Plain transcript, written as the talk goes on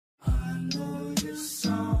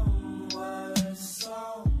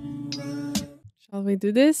Shall we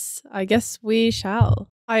do this? I guess we shall.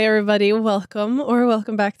 Hi everybody,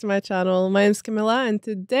 welcome back to my channel. My name is Camilla and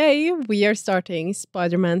today we are starting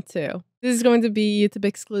Spider-Man 2. This is going to be YouTube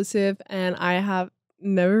exclusive and I have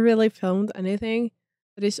never really filmed anything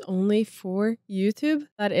that is only for YouTube.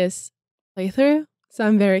 That is playthrough. So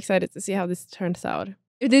I'm very excited to see how this turns out.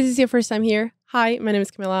 If this is your first time here, hi, my name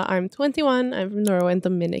is Camilla. I'm 21, I'm from Norway and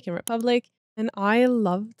Dominican Republic, and I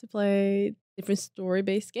love to play different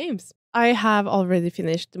story-based games. I have already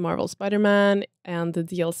finished the Marvel Spider-Man and the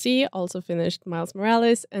DLC, also finished Miles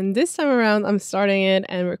Morales, and this time around I'm starting it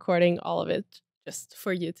and recording all of it just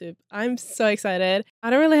for YouTube. I'm so excited. I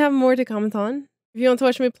don't really have more to comment on. If you want to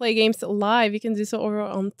watch me play games live, you can do so over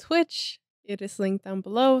on Twitch. It is linked down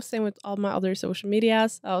below, same with all my other social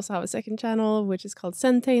medias. I also have a second channel, which is called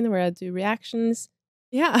Centane, where I do reactions.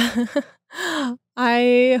 Yeah,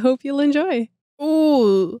 I hope you'll enjoy.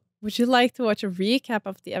 Ooh. Would you like to watch a recap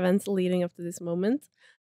of the events leading up to this moment?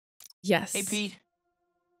 Yes. Hey, Pete.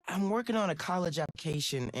 I'm working on a college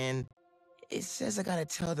application, and it says I gotta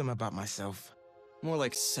tell them about myself. More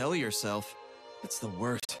like sell yourself. It's the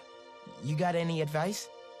worst. You got any advice?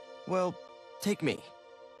 Well, take me.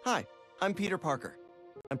 Hi, I'm Peter Parker.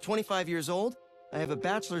 I'm 25 years old, I have a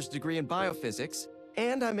bachelor's degree in biophysics,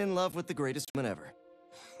 and I'm in love with the greatest woman ever.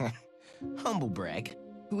 Humble brag.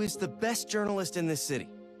 Who is the best journalist in this city.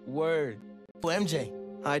 Word. Oh, MJ.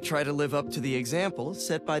 I try to live up to the example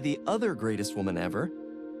set by the other greatest woman ever,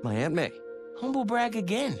 my Aunt May. Humble brag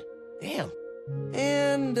again. Damn.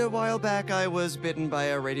 And a while back, I was bitten by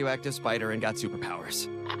a radioactive spider and got superpowers.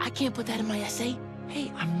 I can't put that in my essay.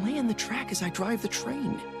 Hey, I'm laying the track as I drive the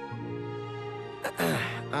train.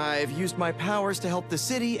 I've used my powers to help the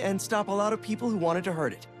city and stop a lot of people who wanted to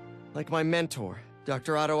hurt it. Like my mentor,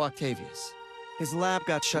 Dr. Otto Octavius. His lab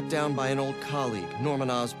got shut down by an old colleague, Norman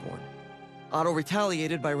Osborn. Otto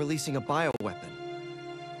retaliated by releasing a bioweapon.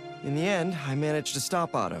 In the end, I managed to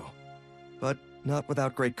stop Otto, but not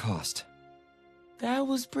without great cost. That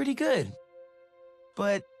was pretty good.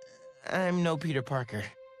 But I'm no Peter Parker.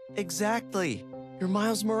 Exactly. You're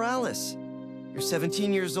Miles Morales. You're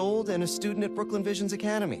 17 years old and a student at Brooklyn Visions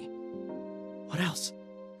Academy. What else?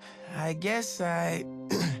 I guess I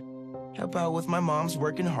help out with my mom's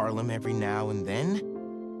work in Harlem every now and then.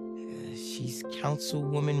 She's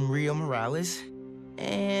Councilwoman Rio Morales.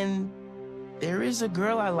 And there is a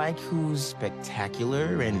girl I like who's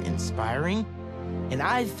spectacular and inspiring, and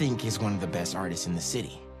I think is one of the best artists in the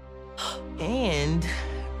city. And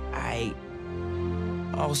I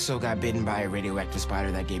also got bitten by a radioactive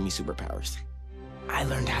spider that gave me superpowers. I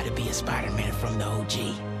learned how to be a Spider-Man from the OG.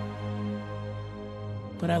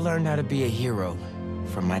 But I learned how to be a hero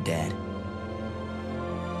from my dad.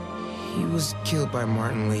 He was killed by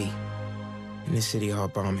Martin Lee in the City Hall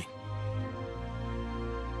bombing.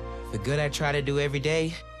 The good I try to do every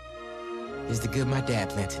day is the good my dad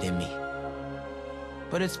planted in me.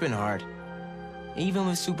 But it's been hard. Even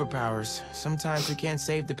with superpowers, sometimes we can't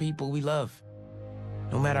save the people we love,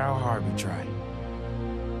 no matter how hard we try.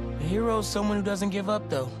 A hero is someone who doesn't give up,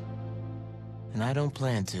 though. And I don't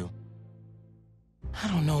plan to. I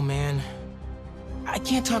don't know, man. I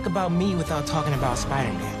can't talk about me without talking about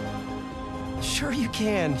Spider-Man. Sure you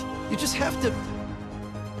can. You just have to...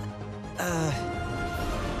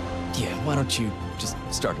 Yeah, why don't you just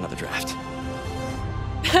start another draft?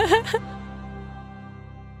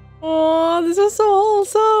 Oh, this was so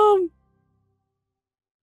wholesome.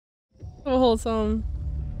 So wholesome.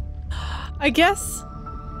 I guess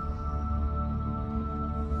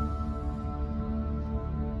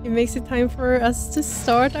it makes it time for us to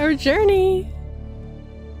start our journey.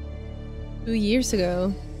 2 years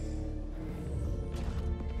ago.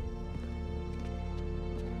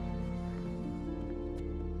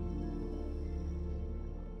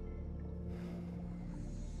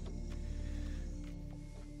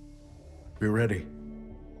 We're ready.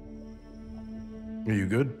 Are you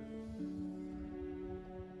good?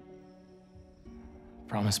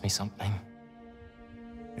 Promise me something.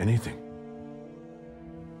 Anything.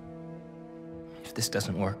 If this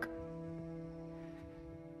doesn't work,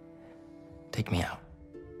 take me out.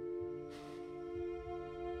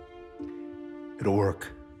 It'll work.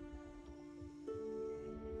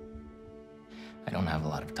 I don't have a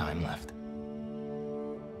lot of time left.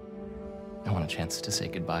 I want a chance to say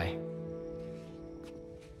goodbye.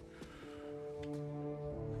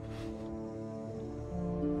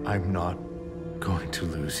 I'm not going to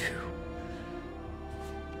lose you.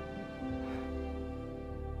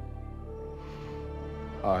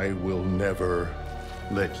 I will never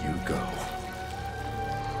let you go.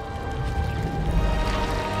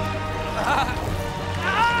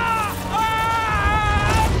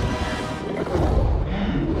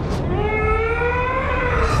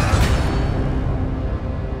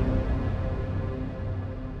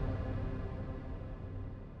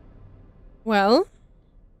 Well,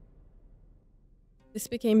 this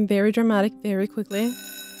became very dramatic very quickly.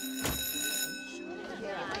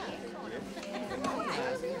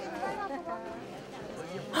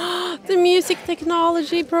 The music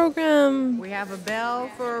technology program. We have a bell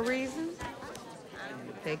for a reason.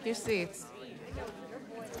 Take your seats.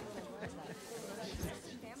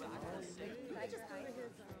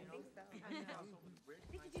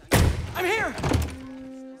 I'm here!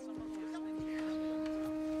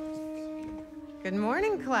 Good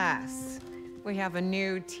morning, class. We have a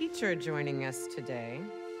new teacher joining us today.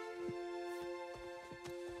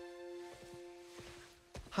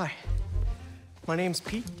 Hi. My name's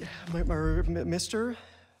Pete, Mr.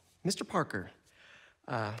 Parker.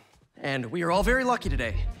 And we are all very lucky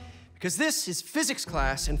today, because this is physics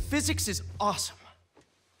class, and physics is awesome.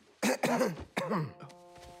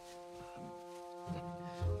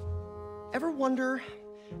 Ever wonder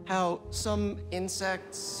how some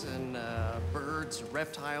insects and birds,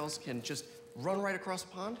 reptiles can just run right across a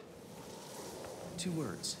pond? 2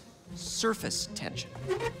 words: surface tension.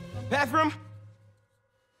 Bathroom?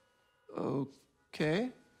 Okay.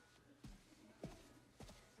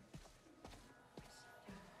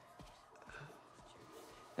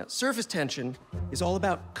 Now, surface tension is all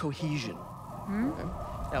about cohesion. Okay?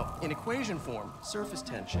 Now, in equation form, surface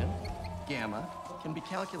tension, gamma, can be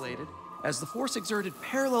calculated as the force exerted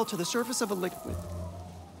parallel to the surface of a liquid,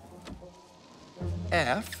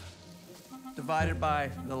 F, divided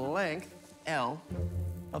by the length, L,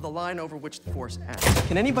 of the line over which the force acts.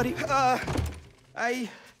 Can anybody... I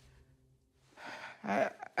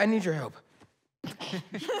need your help. This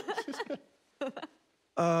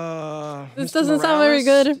Mr. doesn't sound very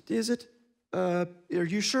good. Morales, is it? Are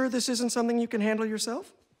you sure this isn't something you can handle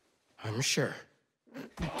yourself? I'm sure.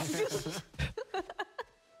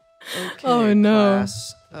 Okay, Oh, no.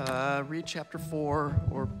 class. Read chapter 4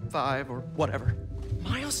 or 5 or whatever.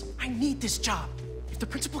 Miles, I need this job. If the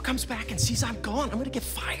principal comes back and sees I'm gone, I'm gonna get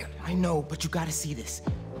fired. I know, but you gotta see this.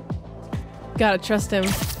 Gotta trust him.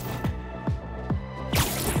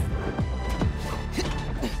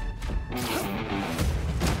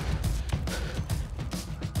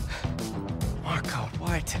 Marco,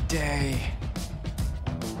 why today?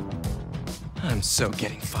 I'm so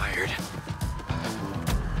getting fired.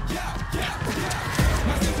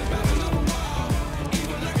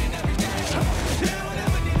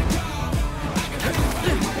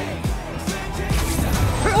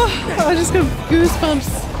 I just got goosebumps.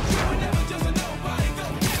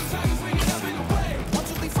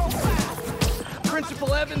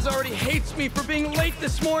 Principal Evans already hates me for being late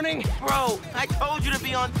this morning. Bro, I told you to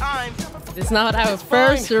be on time. It's not our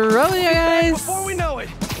first rodeo, guys. Before we know it.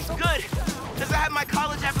 Good, because I had my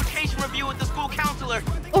college application review with the school counselor.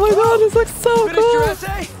 Oh my god, this looks so Finished your cool.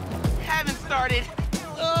 essay? Haven't started.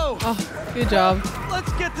 Oh, Oh, good job.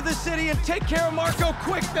 let's get to the city and take care of Marco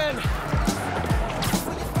quick then.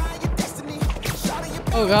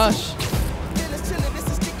 Oh gosh.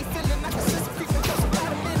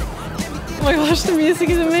 Oh my gosh, the music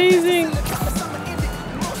is amazing.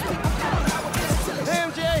 Hey,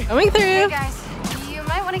 MJ. Coming through. Hey guys, you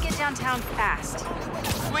might want to get downtown fast.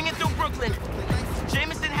 Swinging through Brooklyn.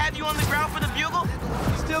 Jameson have you on the ground for the bugle?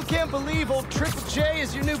 Still can't believe old Triple J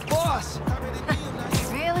is your new boss.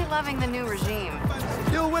 Really loving the new regime.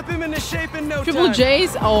 You'll whip him into shape in no Triple time.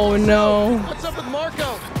 J's? Oh no. What's up with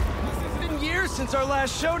Marco? It's been years since our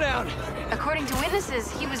last showdown. According to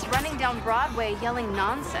witnesses, he was running down Broadway yelling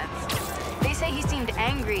nonsense. They say he seemed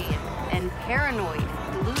angry and paranoid,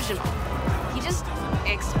 delusional. He just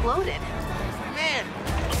exploded. Man,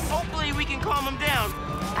 hopefully we can calm him down.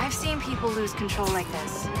 I've seen people lose control like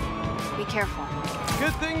this. Be careful.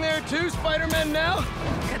 Good thing there are 2 Spider-Men now.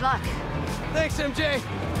 Good luck. Thanks, MJ.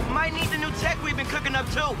 Might need the new tech we've been cooking up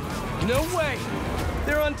too. No way.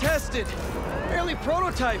 They're untested. Barely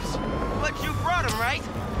prototypes. But you brought him, right?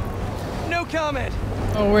 No comment.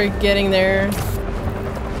 Oh, we're getting there.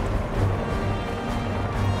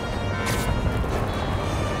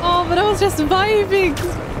 Oh, but I was just vibing.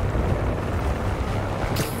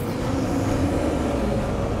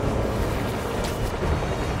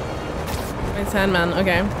 It's Sandman,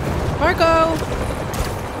 okay. Marco!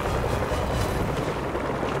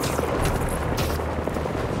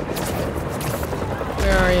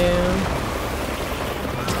 Where are you?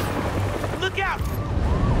 Look out!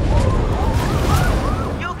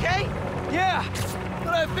 You okay? Yeah,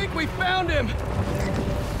 but I think we found him.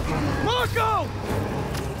 Marco!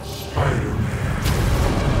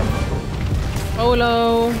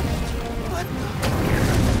 Polo.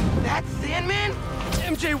 That's Sandman?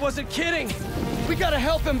 MJ wasn't kidding. We gotta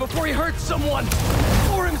help him before he hurts someone.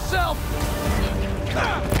 Or himself.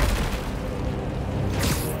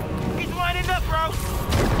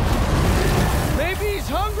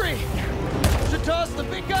 the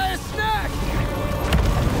big guy a snack!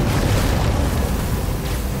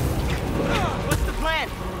 What's the plan?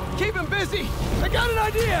 Keep him busy! I got an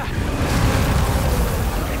idea!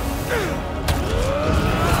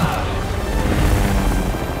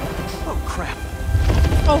 Oh, crap.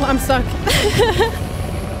 Oh, I'm stuck.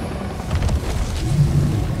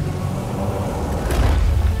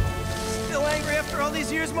 Still angry after all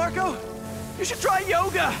these years, Marco? You should try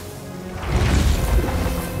yoga!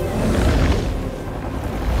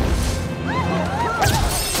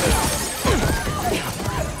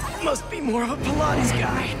 Must be more of a Pilates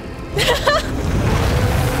guy.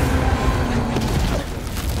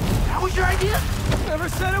 That was your idea? Never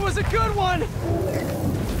said it was a good one. It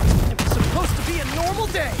was supposed to be a normal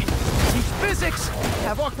day. Teach physics,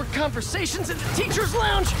 have awkward conversations in the teacher's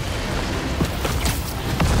lounge.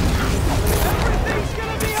 Everything's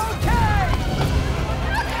gonna be okay!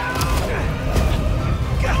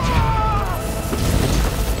 Gotcha!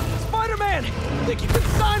 Spider-Man! Think you can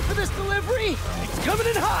sign for this delivery? It's coming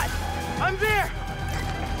in hot! I'm there!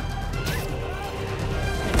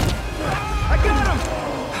 I got him!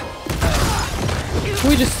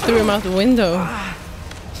 We just threw him out the window.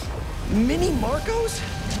 Mini Marcos?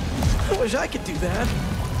 I wish I could do that.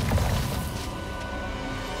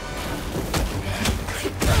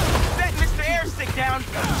 Set Mr. Airstick down,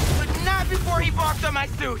 but not before he barked on my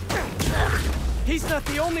suit. He's not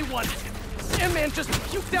the only one. Sandman just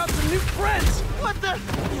puked out some new friends. What the?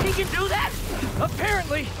 He can do that?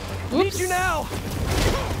 Apparently. Oops. Need you now.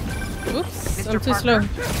 Oops, Mr. I'm too slow.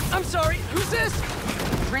 I'm sorry, who's this?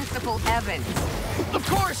 Principal Evans. Of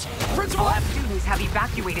course, Principal F. Students have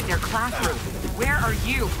evacuated their classroom. Where are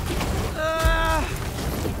you?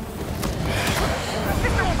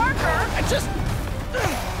 Mr. Parker! I just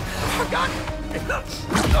forgot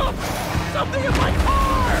something in my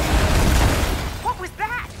car. What was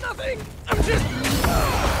that? Nothing. I'm just.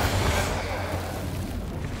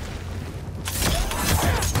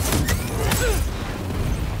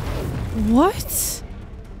 What?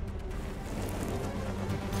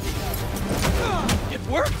 It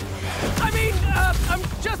worked. I mean, I'm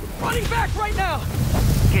just running back right now.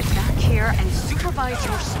 Get back here and supervise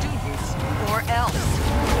your students, or else.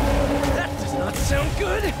 That does not sound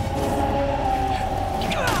good.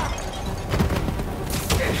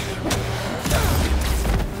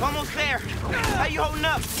 Almost there. How you holding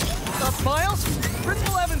up? Miles?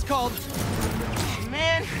 Principal Evans called.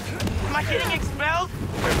 Man, am I getting expelled?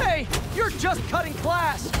 Hey, you're just cutting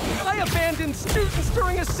class. I abandoned students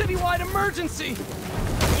during a citywide emergency.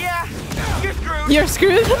 Yeah, you're screwed. You're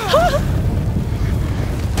screwed?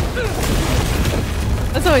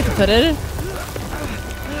 That's a way to put it.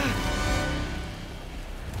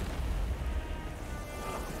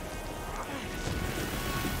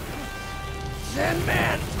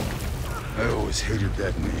 Sandman! I always hated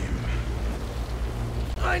that name.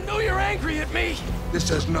 I know you're angry at me. This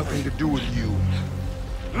has nothing to do with you.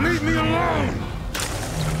 Leave me alone!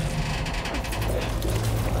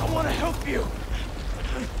 I want to help you.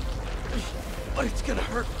 But it's gonna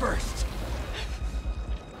hurt first.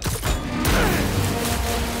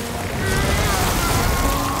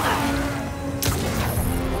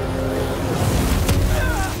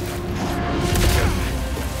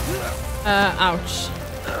 Ouch.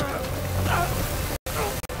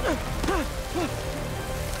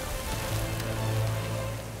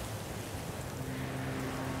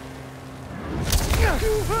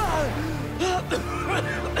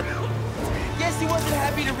 Guess he wasn't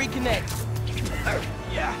happy to reconnect.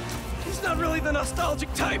 Yeah, he's not really the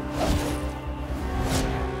nostalgic type.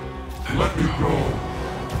 Let me go,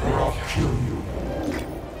 or I'll kill you.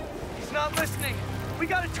 He's not listening. We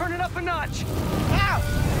gotta turn it up a notch. Ow!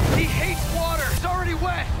 He hates water. It's already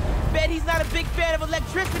wet. Bet he's not a big fan of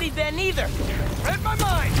electricity then either. Read my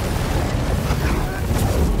mind.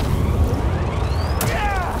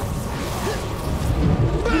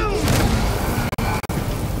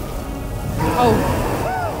 Oh,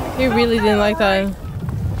 he really didn't like that.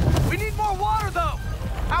 We need more water, though.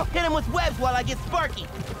 I'll hit him with webs while I get Sparky.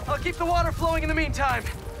 I'll keep the water flowing in the meantime.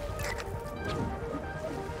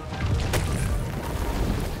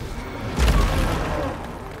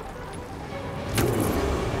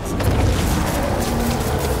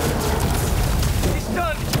 He's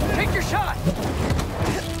done. Take your shot.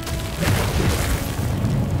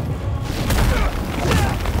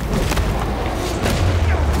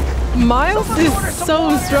 Miles is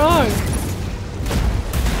so strong.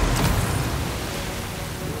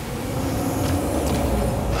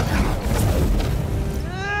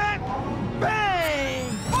 Bang!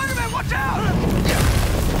 Spider-Man, watch out!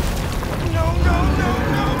 No, no, no,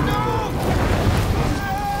 no, no!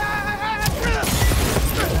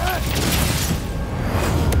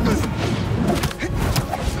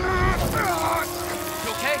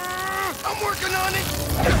 I'm working on it!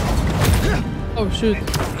 Oh, shoot.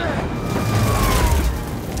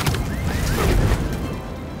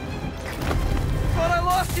 Thought I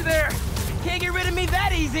lost you there! Can't get rid of me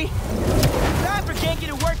that easy! Time for Genki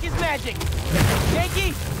to work his magic!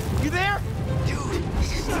 Genki, you there? Dude,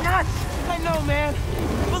 this is nuts! I know, man.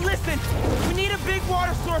 But listen, we need a big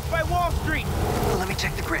water source by Wall Street. Well, let me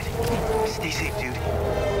check the grid. Stay safe, dude.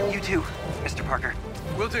 You too, Mr. Parker.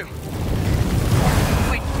 Will do.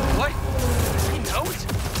 Wait, what? He knows?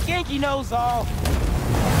 Genki knows all.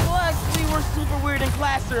 Plus, we were super weird in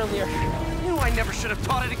class earlier. Knew I never should have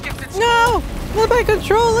taught it a gifted school. No! Not my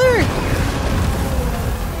controller!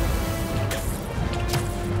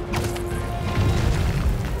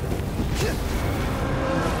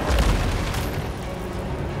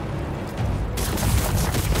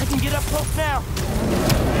 I can get up close now.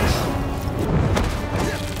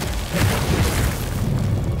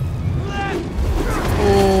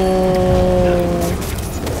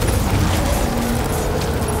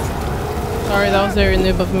 Sorry, that was very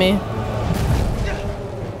noob of me.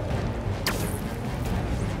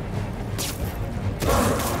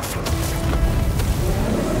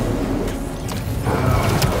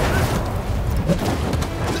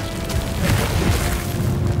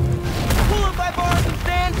 Pull up by bars and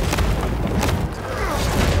stand.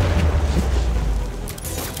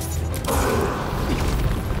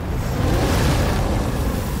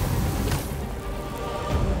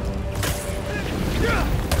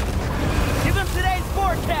 Give them today's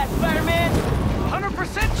forecast, Spider-Man.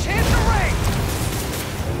 100% chance of rain.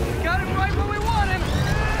 Got him right when we want him.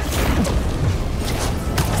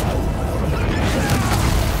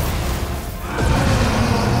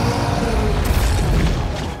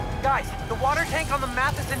 Guys, the water tank on the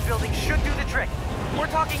Matheson building should do the trick. We're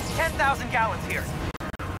talking 10,000 gallons here.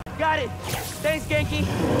 Got it. Thanks, Genki.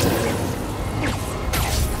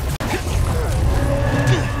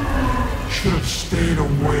 Should have stayed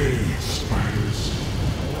away, spiders.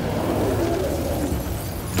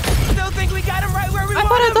 Still think we got him right where we I want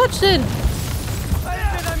thought I him? touched it! I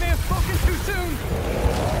admit I may have spoken too soon.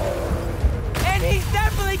 And he's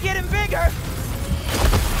definitely getting bigger.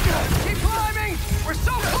 Keep climbing. We're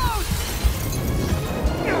so close.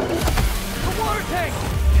 The water tank.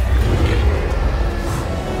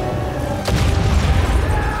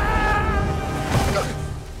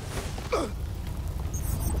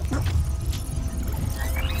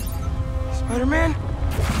 Spider-Man?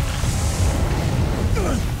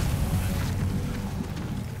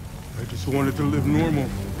 I just wanted to live normal,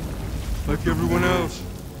 like everyone else.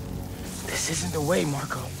 This isn't the way,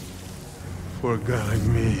 Marco. For a guy like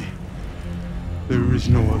me, there is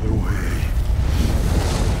no other way.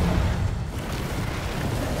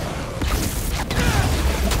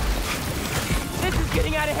 This is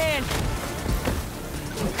getting out of hand.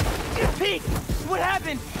 Pete, what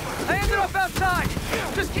happened? I ended up outside.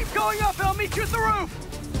 Just keep going up and I'll meet you at the roof.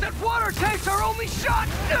 That water tank's our only shot.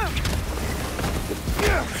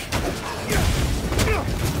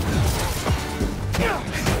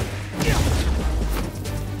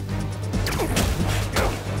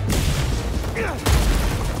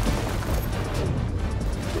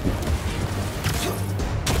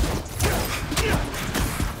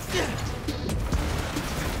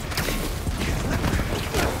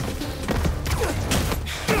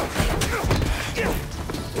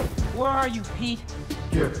 Where are you, Pete?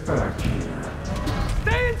 Get back here.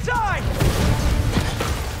 Stay inside!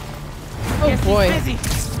 Oh Guess boy. he's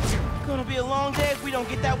busy. Gonna be a long day if we don't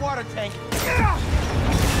get that water tank.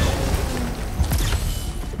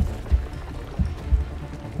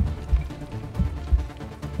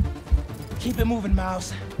 Keep it moving,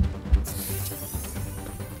 Miles.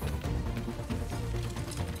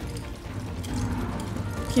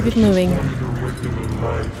 Keep it moving. Wanted a regular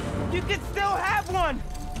life. You can still have one!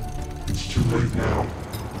 It's too late now.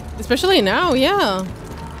 Especially now, yeah.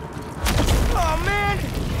 Oh, man!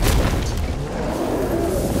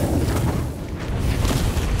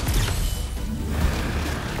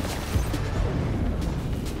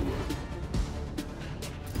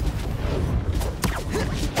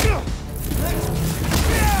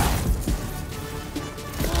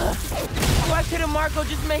 Why couldn't Marco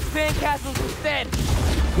just make sandcastles instead?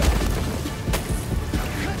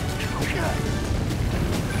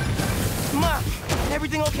 Ma,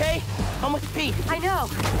 everything okay? I'm with Pete. I know.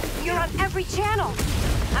 You're on every channel.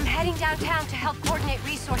 I'm heading downtown to help coordinate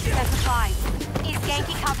resources and supplies. Is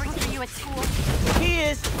Genki covering for you at school? He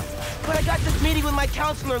is, but I got this meeting with my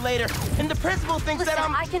counselor later, and the principal thinks Listen, that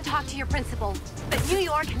I'm I can talk to your principal, but New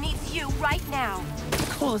York needs you right now.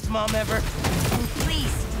 coolest mom ever. And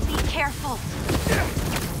please, be careful.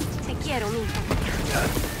 Te quiero, mijo.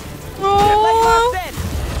 Like I Oh, said,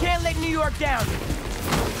 can't let New York down.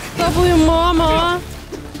 W mama.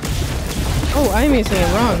 Oh, I'm using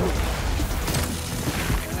it wrong.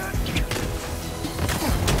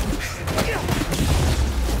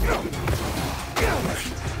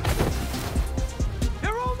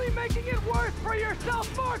 You're only making it worse for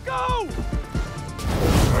yourself, Marco!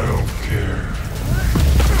 I don't care.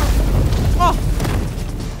 Oh,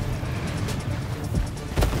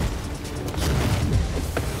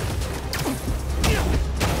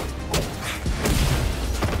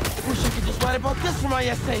 Wish I could just write about this for my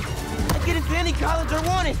essay. I'd get into any college I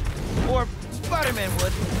wanted. Or Spider-Man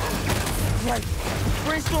would. Right.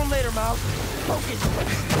 Brainstorm later, Miles.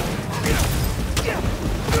 Focus.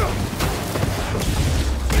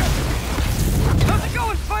 How's it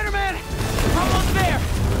going, Spider-Man? Almost there.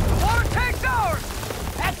 The water tank's ours!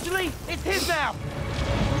 Actually, it's his now.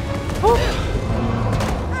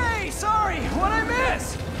 Hey, sorry, what'd I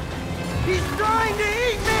miss? He's trying to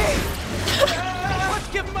eat me! Let's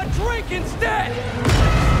give him a drink instead!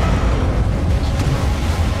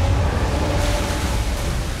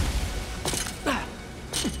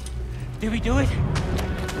 Did we do it?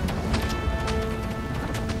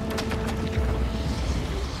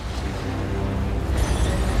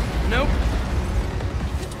 Nope.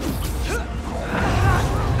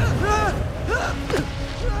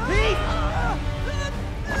 Pete!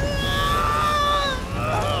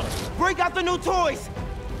 Break out the new toys!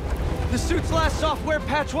 The suit's last software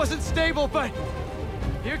patch wasn't stable, but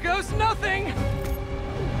here goes nothing!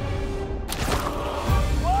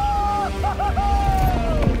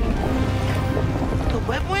 The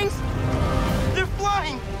web wings? They're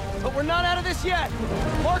flying! But we're not out of this yet.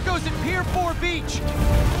 Marco's at Pier 4 Beach.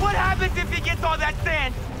 What happens if he gets all that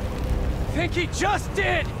sand? Think he just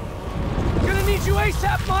did! Gonna need you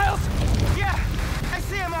ASAP, Miles! Yeah, I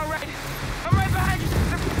see him all right. I'm right behind you.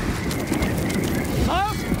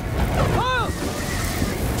 Miles? Miles!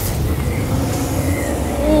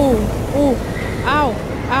 oh, oh. Ow,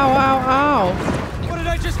 ow, ow, ow. What did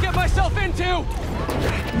I just get myself into?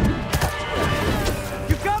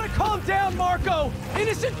 You gotta calm down, Marco!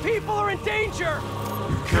 Innocent people are in danger!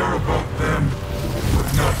 You care about them,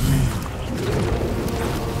 but not me.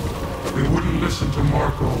 They wouldn't listen to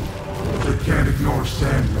Marco. They can't ignore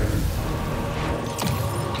Sandman.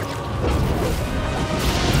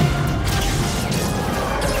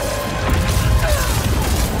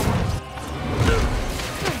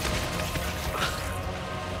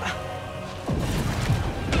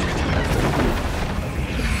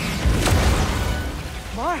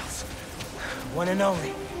 Miles! One and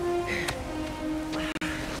only.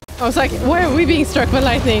 I was like, why are we being struck by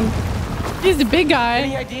lightning? He's the big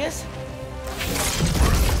Any guy. ideas?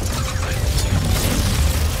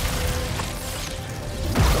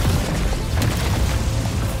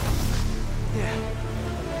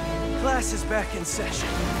 Yeah. Class is back in session.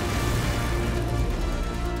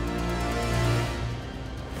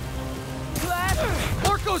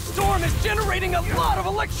 Marco's storm is generating a lot of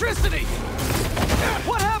electricity!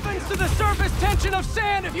 What happens to the surface tension of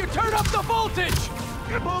sand if you turn up the voltage?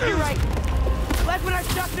 Both are right. Like when I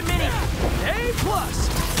shot the mini. A+.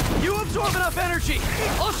 You absorb enough energy.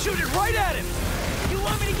 I'll shoot it right at him. You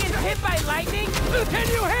want me to get hit by lightning? Can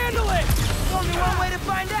you handle it? There's only one way to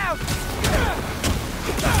find out.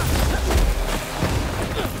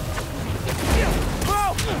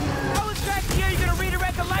 Bro, how exactly are you gonna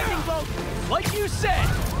redirect a lightning bolt? Like you said,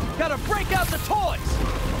 gotta break out the toys.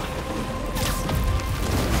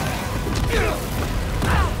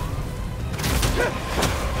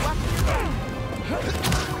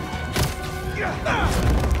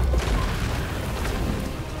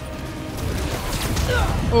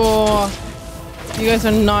 Oh, you guys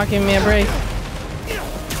are not giving me a break.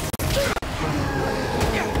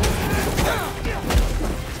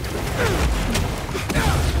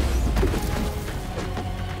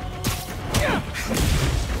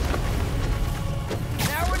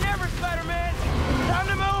 Now or never, Spider-Man. Time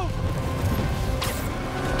to move.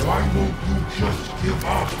 Why won't you just give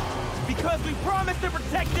up? Because we promised to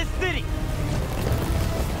protect this city.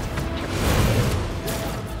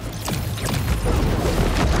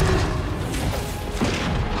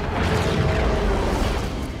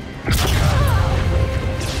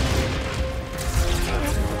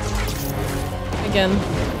 Again.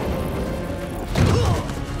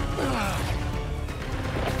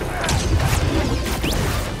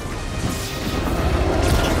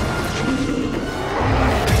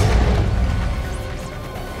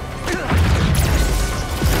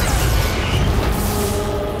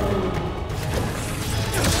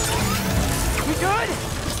 We good?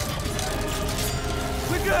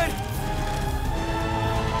 We're good.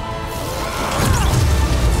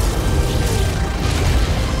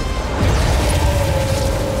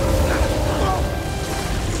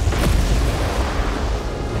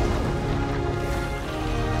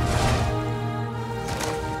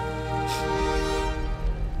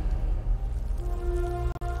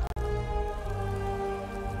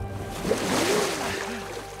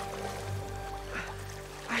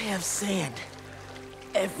 have sand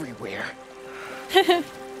everywhere.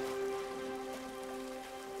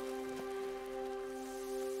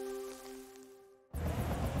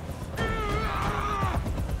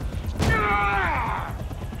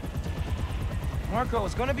 Marco,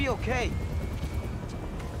 it's gonna be okay.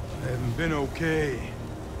 I haven't been okay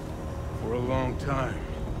for a long time.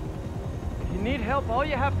 If you need help, all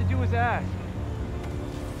you have to do is ask.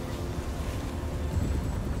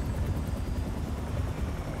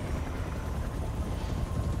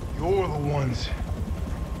 You're the ones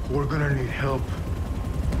who are gonna need help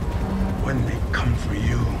when they come for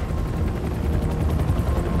you.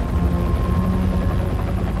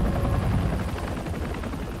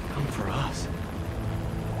 Come for us.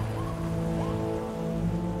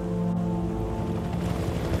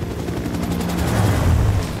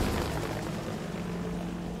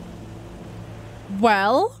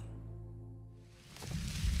 Well,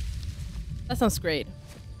 that sounds great.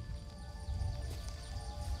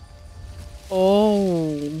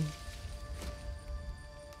 Oh.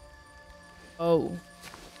 Oh.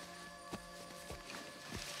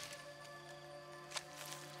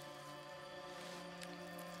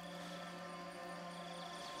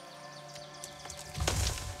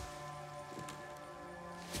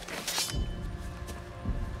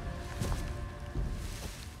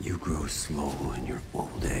 You grow slow in your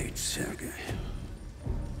old age, Sergei.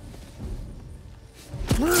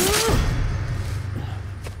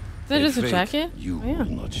 Is that just a jacket? You Oh, yeah. will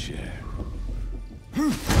not share.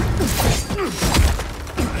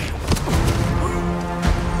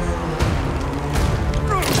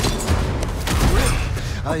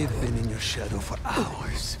 I've been in your shadow for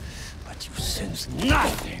hours, but you sense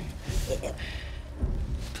nothing.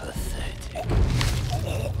 Pathetic.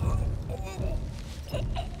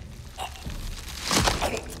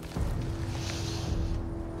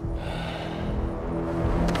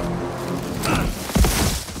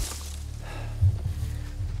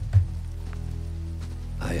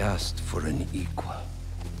 I asked for an equal.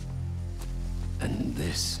 And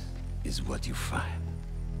this is what you find.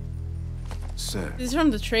 Sir, This is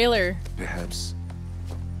from the trailer. perhaps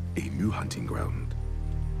a new hunting ground.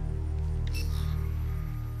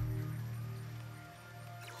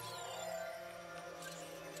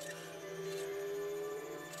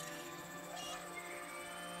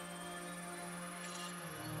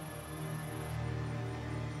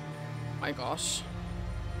 My gosh.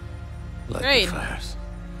 Light Great. the fires.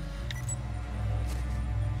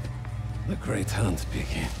 The great hunt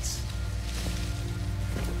begins.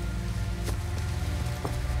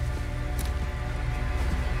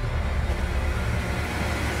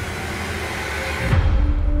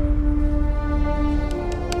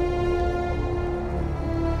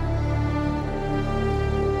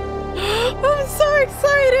 I'm so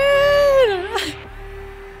excited!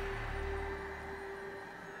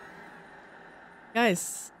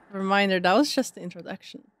 Guys, reminder, that was just the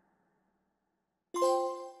introduction.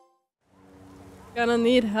 Gonna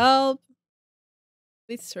need help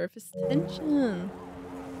with surface tension.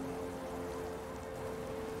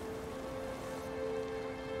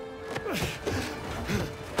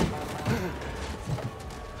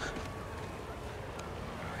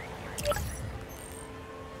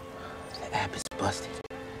 The app is busted.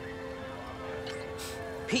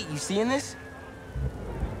 Pete, you seeing this?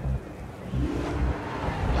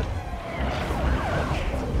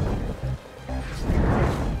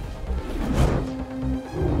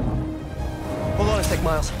 Hold on a sec,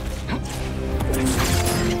 Miles.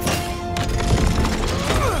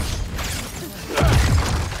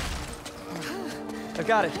 I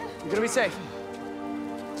got it. You're gonna be safe.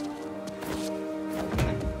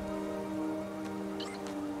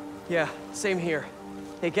 Yeah, same here.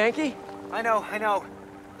 Hey, Genki? I know.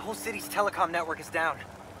 The whole city's telecom network is down.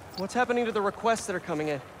 What's happening to the requests that are coming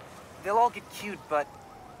in? They'll all get queued, but...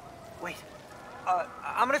 Wait.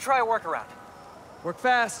 I'm gonna try a workaround. Work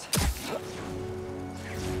fast.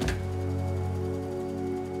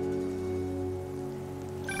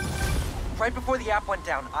 Right before the app went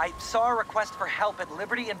down, I saw a request for help at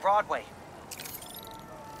Liberty and Broadway.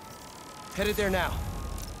 Headed there now.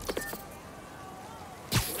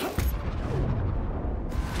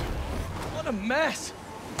 What a mess!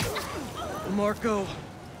 Marco,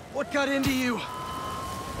 what got into you?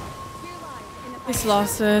 He's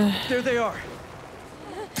lost it. There they are.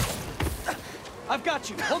 I've got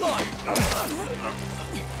you. Hold on.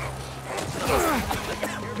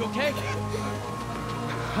 You okay?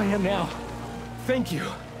 I am now. Thank you.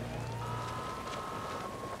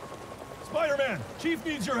 Spider-Man, Chief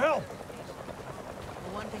needs your help.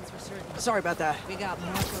 One thing's for certain. Sorry about that. We got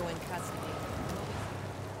Marco in custody.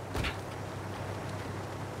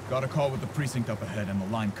 Got a call with the precinct up ahead and the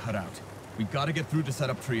line cut out. We gotta get through to set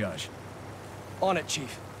up triage. On it,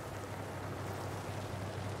 Chief.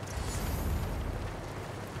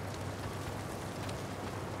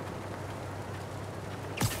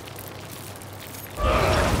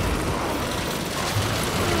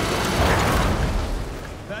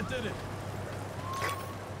 That did it.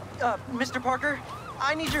 Mr. Parker,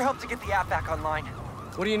 I need your help to get the app back online.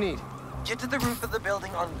 What do you need? Get to the roof of the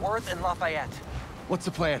building on Worth and Lafayette. What's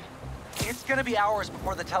the plan? It's gonna be hours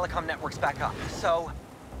before the telecom network's back up, so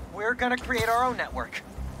we're gonna create our own network.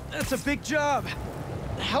 That's a big job.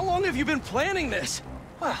 How long have you been planning this?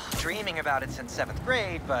 Well, dreaming about it since 7th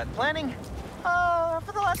grade, but planning?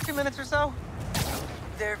 For the last 2 minutes or so.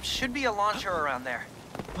 There should be a launcher around there.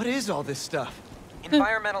 What is all this stuff?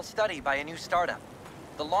 Environmental study by a new startup.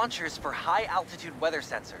 The launcher's for high-altitude weather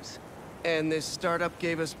sensors. And this startup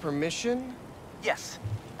gave us permission? Yes.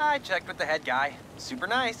 I checked with the head guy. Super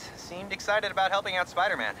nice. Seemed excited about helping out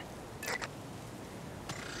Spider-Man.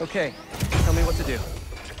 Okay, tell me what to do.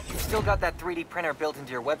 You've still got that 3D printer built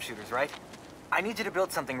into your web shooters, right? I need you to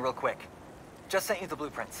build something real quick. Just sent you the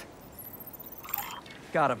blueprints.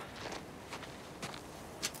 Got him.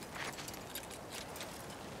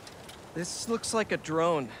 This looks like a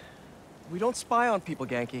drone. We don't spy on people,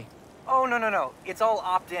 Ganke. Oh, no. It's all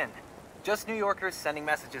opt-in. Just New Yorkers sending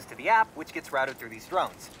messages to the app, which gets routed through these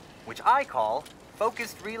drones, which I call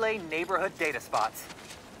Focused Relay Neighborhood Data Spots.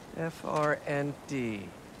 FRND.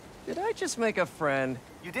 Did I just make a friend?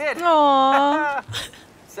 You did! Aww.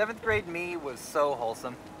 7th grade me was so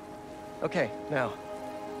wholesome. Okay, now,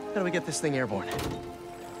 how do we get this thing airborne?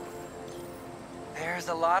 There's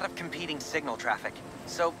a lot of competing signal traffic,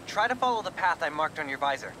 so try to follow the path I marked on your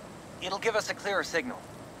visor. It'll give us a clearer signal.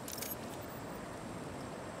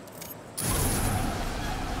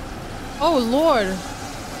 Oh, Lord.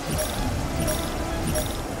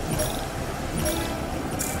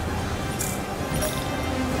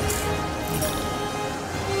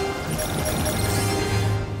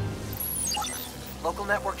 Local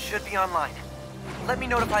network should be online. Let me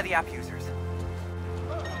notify the app users.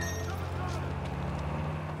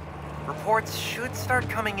 Reports should start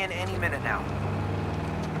coming in any minute now.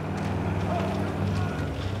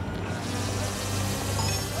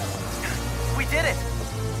 We did it!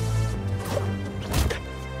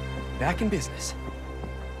 Back in business.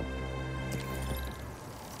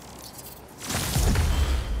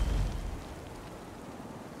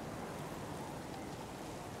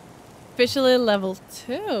 Officially level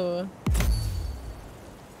 2.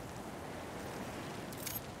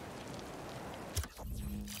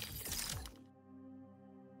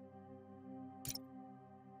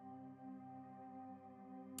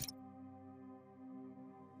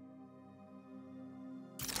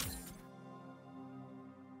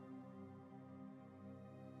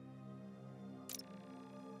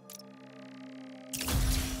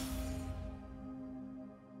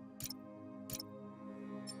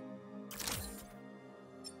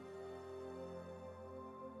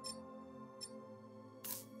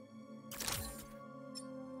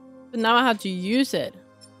 But now I have to use it.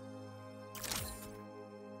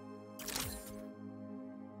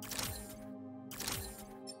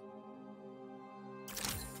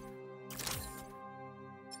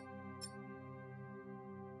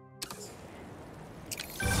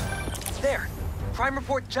 There! Crime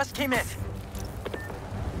report just came in.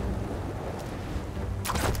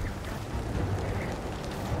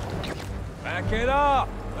 Back it up!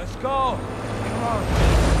 Let's go! Come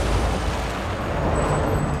on.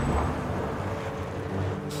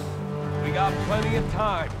 We got plenty of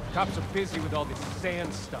time. Cops are busy with all this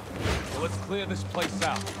sand stuff. So let's clear this place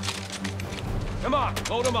out. Come on,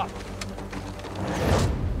 load them up.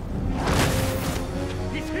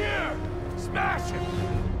 He's here! Smash him!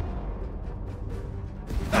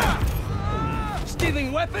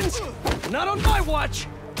 Stealing weapons? Not on my watch!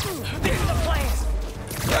 This is the plan!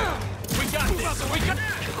 We got this! We got...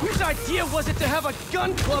 Whose idea was it to have a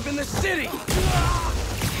gun club in the city?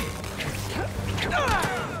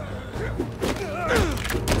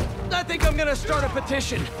 I think I'm gonna start a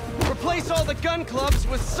petition. Replace all the gun clubs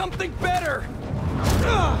with something better!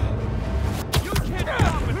 You can't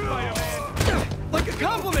stop it, Spider-Man! Like a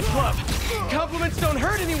compliment club! Compliments don't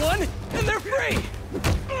hurt anyone, and they're free!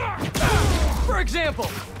 For example,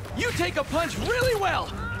 you take a punch really well!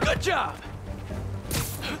 Good job!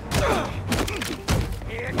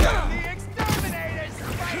 Here come the exterminators,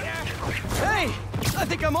 Spider! Hey! I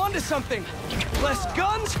think I'm onto something! Less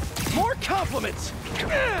guns, more compliments!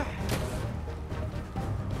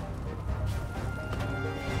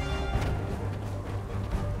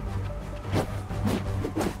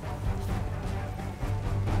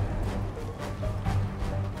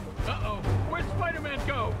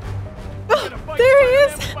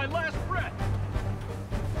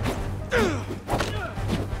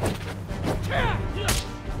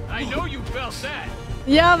 I know you felt that.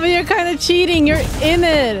 Yeah, but you're kind of cheating. You're in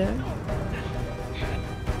it.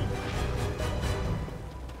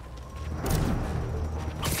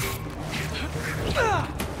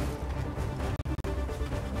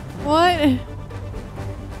 What?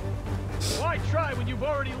 Why try when you've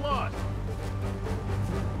already lost?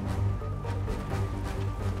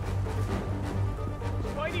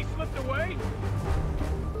 Spidey slipped away?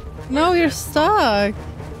 No, you're stuck.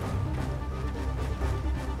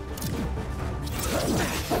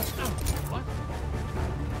 What?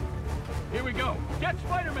 Here we go. Get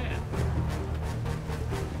Spider-Man.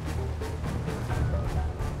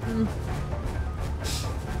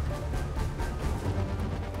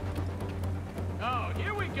 Oh,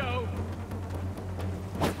 here we go.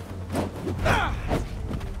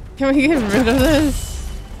 Can we get rid of this?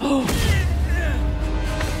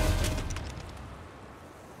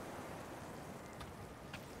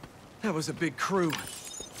 That was a big crew,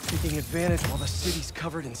 taking advantage while the city's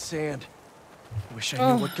covered in sand. Wish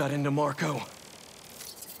I knew what got into Marco.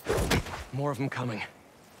 More of them coming.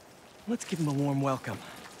 Let's give him a warm welcome,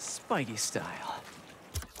 Spidey style.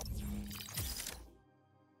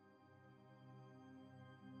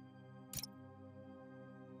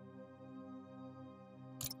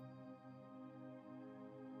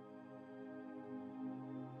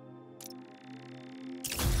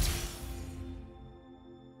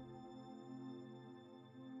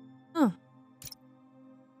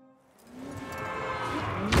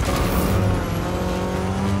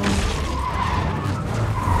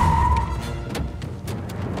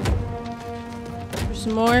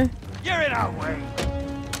 Some more. You're in our way.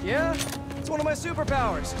 Yeah, it's one of my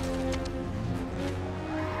superpowers.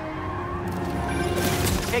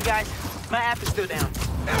 Hey guys, my app is still down.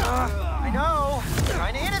 I know.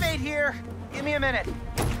 Trying to innovate here. Give me a minute.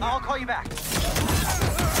 I'll call you back.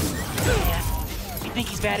 Yeah. You think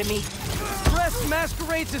he's mad at me? Stress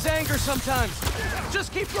masquerades as anger sometimes.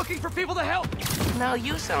 Just keep looking for people to help. No,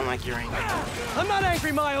 you sound like you're angry. I'm not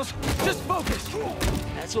angry, Miles. Just focus.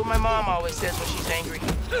 That's what my mom always says when she's angry.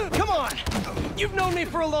 Come on. You've known me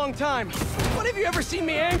for a long time. When have you ever seen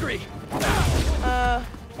me angry?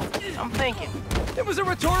 I'm thinking. It was a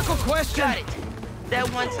rhetorical question. Got it. That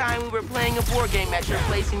one time we were playing a board game at your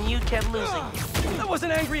place and you kept losing. I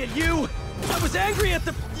wasn't angry at you. I was angry at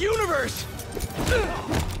the universe.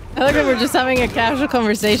 I like that we're just having a casual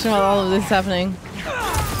conversation while all of this is happening.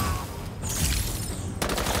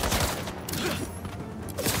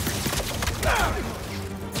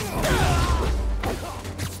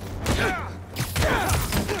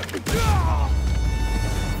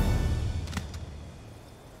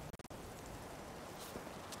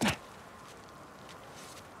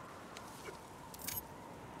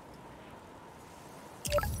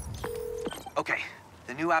 Okay,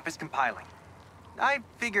 the new app is compiling. I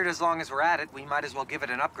figured as long as we're at it, we might as well give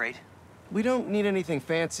it an upgrade. We don't need anything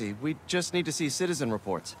fancy. We just need to see citizen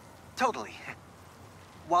reports. Totally.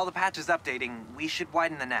 While the patch is updating, we should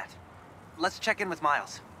widen the net. Let's check in with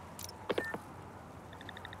Miles.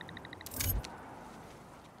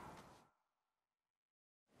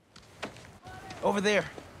 Over there.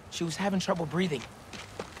 She was having trouble breathing.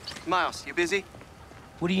 Miles, you busy?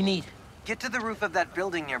 What do you need? Get to the roof of that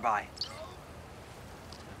building nearby.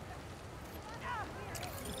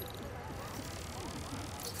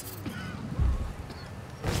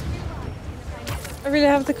 I really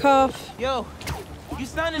have to cough. Yo, you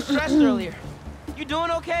sounded stressed earlier. You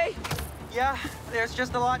doing okay? Yeah, there's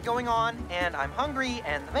just a lot going on, and I'm hungry,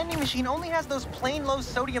 and the vending machine only has those plain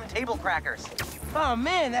low-sodium table crackers. Oh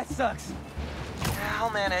man, that sucks.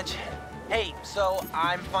 I'll manage. Hey, so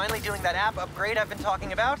I'm finally doing that app upgrade I've been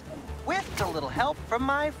talking about, with a little help from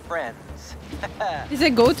my friends. He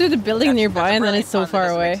said go to the building nearby and then it's so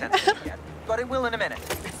far away. Yet, but it will in a minute.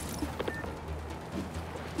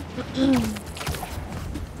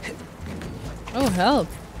 Oh, help.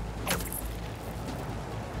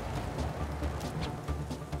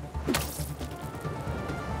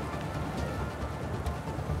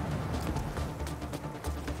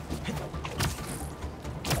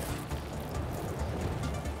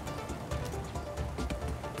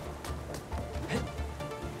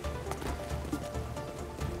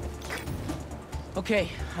 Okay,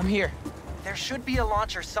 I'm here. There should be a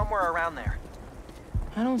launcher somewhere around there.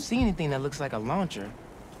 I don't see anything that looks like a launcher.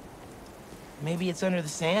 Maybe it's under the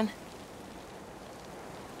sand?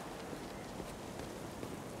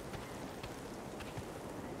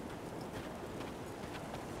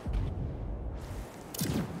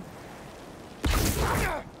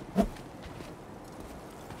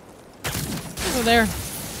 Oh, there.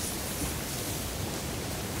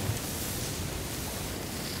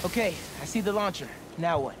 Okay, I see the launcher.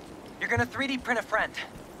 Now what? You're gonna 3D print a friend.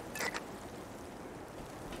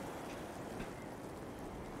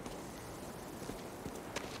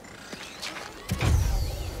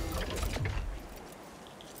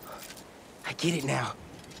 I get it now.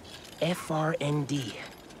 FRND.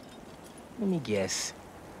 Let me guess.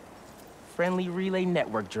 Friendly Relay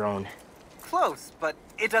Network drone. Close, but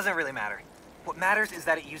it doesn't really matter. What matters is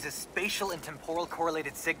that it uses spatial and temporal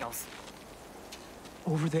correlated signals.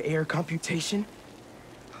 Over-the-air computation?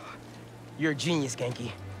 You're a genius,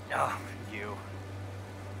 Ganke. Oh, you.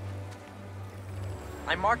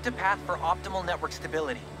 I marked a path for optimal network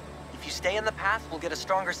stability. If you stay in the path, we'll get a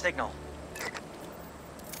stronger signal.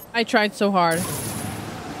 I tried so hard.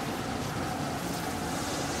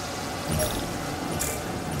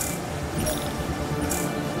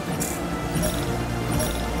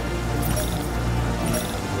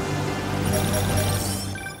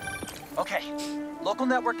 Okay, local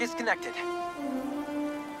network is connected.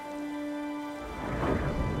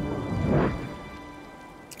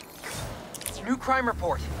 New crime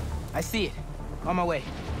report. I see it. On my way.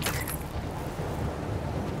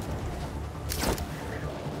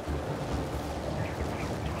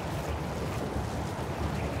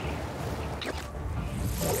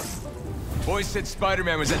 Boys said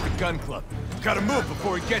Spider-Man was at the gun club. Gotta move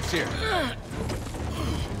before he gets here.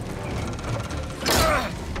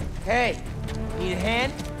 Hey, need a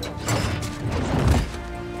hand?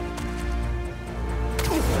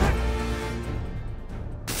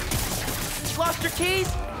 Lost your keys?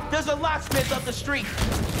 There's a locksmith up the street.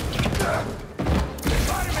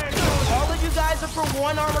 All of you guys are for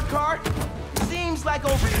one armored car? Seems like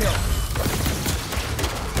overkill.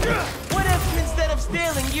 What if instead of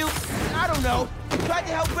stealing you, I don't know, tried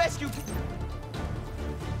to help rescue...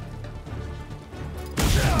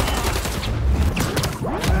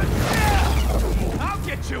 I'll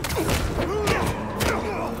get you!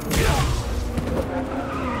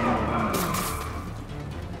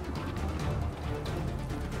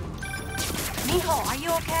 Mijo, are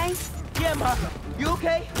you okay? Yeah, Ma. You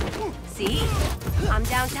okay? See? I'm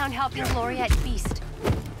downtown helping Gloria at Feast.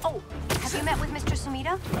 Oh, have you met with Mr.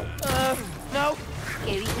 Sumida? No.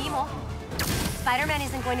 Que dijimos. Spider-Man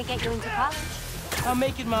isn't going to get you into college. I'll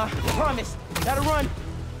make it, Ma. Promise. Gotta run.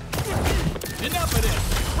 Enough of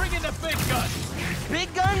this! Bring in the big guns!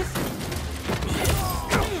 Big guns?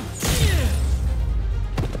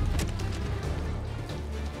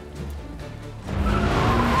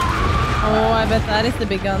 Oh, I bet that is the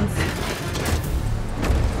big guns.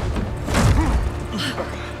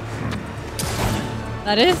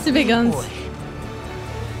 That is the big guns.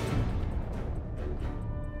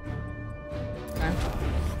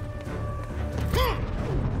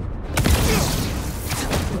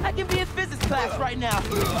 I can be in physics class right now,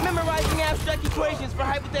 memorizing abstract equations for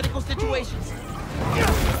hypothetical situations.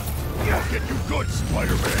 I'll get you good,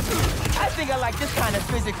 Spider-Man. I think I like this kind of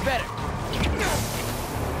physics better.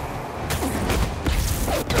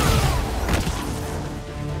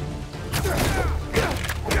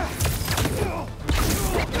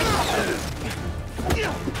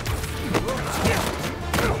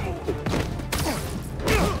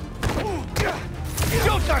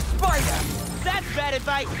 Shoot our spider! That's bad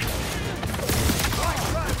advice.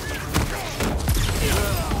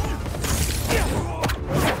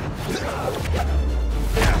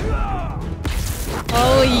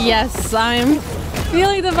 Oh yes, I'm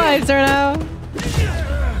feeling the vibes right now.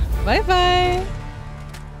 Bye-bye.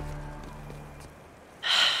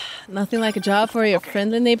 Nothing like a job for your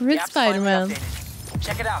friendly neighborhood Spider-Man.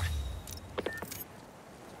 Check it out.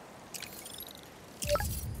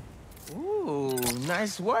 Ooh,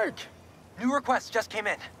 nice work. New requests just came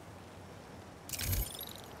in.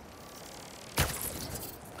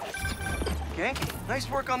 Ganke, nice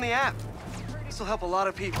work on the app. This will help a lot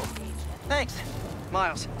of people. Thanks.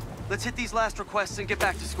 Miles, let's hit these last requests and get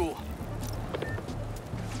back to school.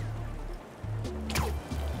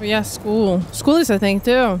 Oh, yeah, school. School is a thing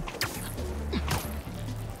too.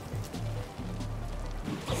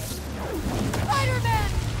 Spider-Man!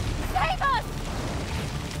 Save us!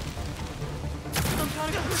 Some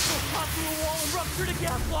kind of crystal popped through a wall and ruptured a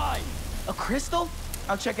gas line! A crystal?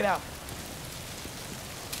 I'll check it out.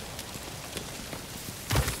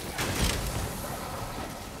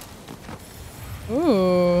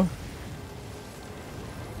 Ooh.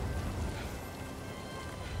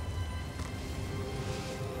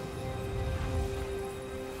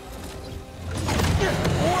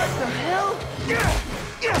 What the hell?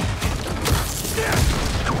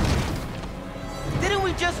 Didn't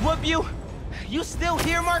we just whoop you? You still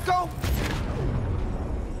here, Marco?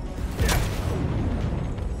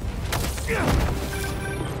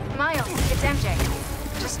 Miles, it's MJ.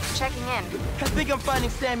 Just Just checking in. I think I'm finding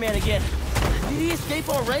Sandman again. Did he escape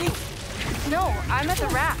already? No, I'm at the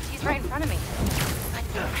raft. He's right in front of me. But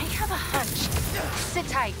I have a hunch. Sit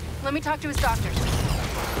tight. Let me talk to his doctors.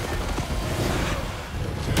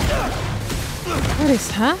 What is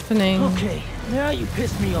happening? Okay, now you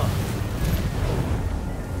pissed me off.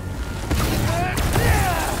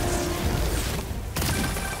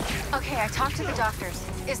 Okay, I talked to the doctors.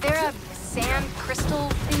 Is there a sand crystal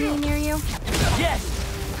thingy near you? Yes!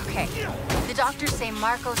 Okay. The doctors say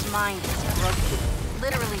Marco's mind is broken.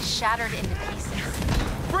 Literally shattered into pieces.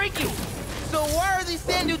 Freaky! So why are these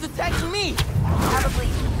sand dudes attacking me? Probably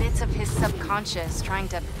bits of his subconscious trying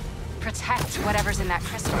to protect whatever's in that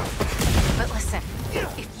crystal. But listen,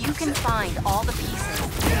 if you can find all the pieces,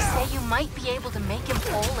 they say you might be able to make him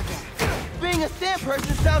whole again. Being a sand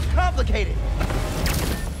person sounds complicated.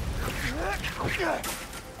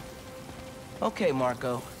 Okay,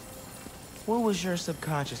 Marco. What was your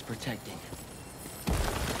subconscious protecting?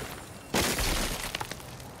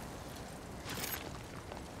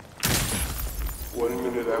 One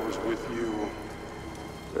minute I was with you,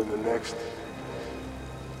 and the next,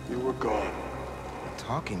 you were gone. A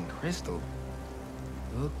talking crystal?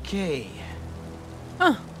 Okay.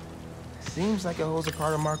 Huh. Seems like it holds a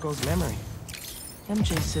part of Marco's memory.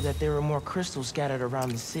 MJ said that there were more crystals scattered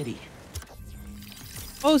around the city.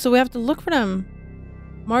 Oh, so we have to look for them.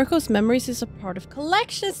 Marco's memories is a part of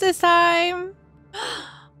collections this time.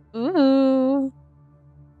 Ooh.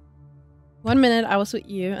 1 minute I was with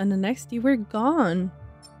you, and the next you were gone.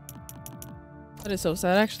 That is so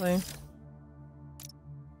sad, actually.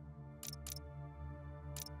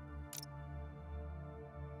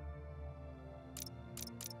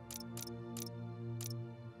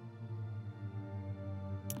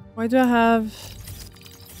 Why do I have...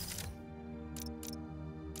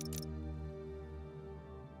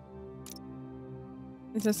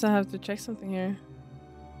 It says I have to check something here.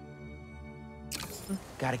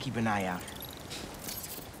 Gotta keep an eye out.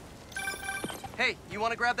 Hey, you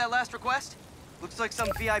want to grab that last request? Looks like some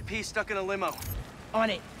VIP stuck in a limo. On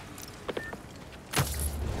it.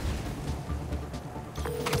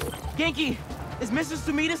 Genki, is Mr.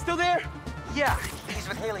 Sumida still there? Yeah, he's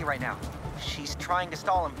with Haley right now. She's trying to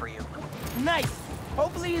stall him for you. Nice.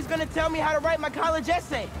 Hopefully he's gonna tell me how to write my college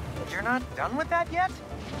essay. You're not done with that yet?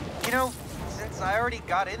 You know, since I already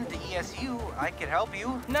got into ESU, I could help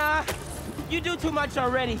you. Nah, you do too much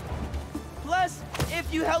already. Plus,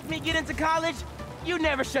 if you help me get into college, you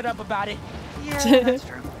never shut up about it. Yeah, that's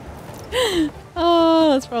true.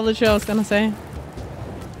 Oh, that's probably true, I was gonna say.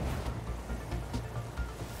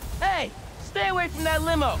 Hey, stay away from that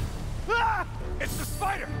limo. Ah! It's the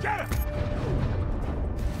spider! Get him!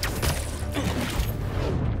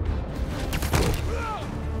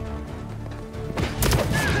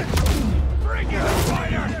 Bring it,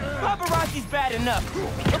 spider! Paparazzi's bad enough.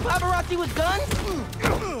 But paparazzi with guns?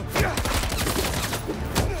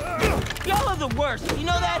 Y'all are the worst, you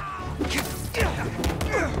know that? You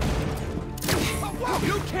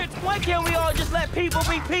can't. Why can't we all just let people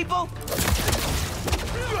be people?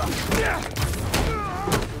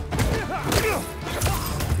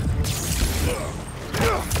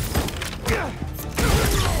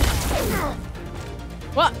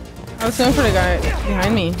 What? I was going for the guy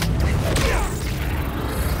behind me.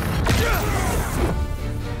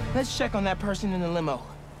 Let's check on that person in the limo.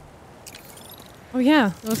 Oh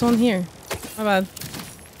yeah, there was one here. My bad.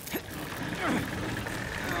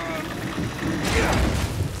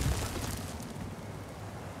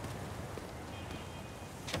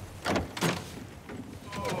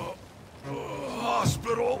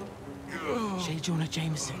 Hospital. J. Jonah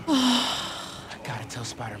Jameson. I gotta tell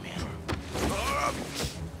Spider-Man.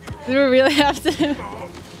 Do we really have to?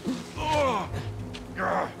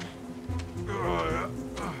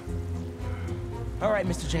 All right,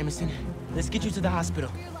 Mr. Jameson. Let's get you to the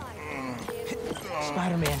hospital.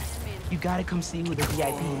 Spider-Man, you gotta come see who the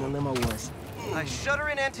VIP in the limo was. I shudder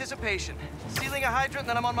in anticipation. Sealing a hydrant,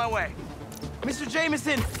 then I'm on my way. Mr.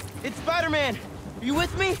 Jameson, it's Spider-Man. Are you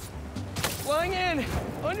with me? Flying in.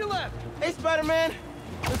 On your left. Hey, Spider-Man.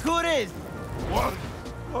 Look who it is. What?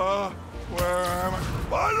 Where am I?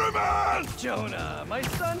 Spider-Man! Jonah, my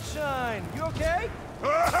sunshine. You okay?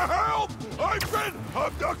 Help! I've been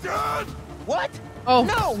abducted! What? Oh,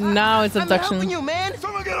 no! now it's abduction. I'm helping you, man!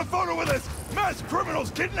 Someone get a photo with this! Mass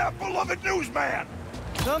criminals kidnap beloved newsman!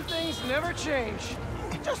 Some things never change.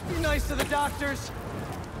 Just be nice to the doctors.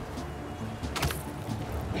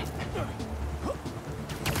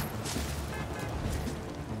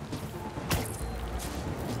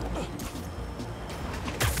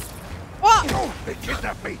 What? Oh, they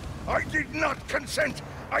kidnapped me! I did not consent!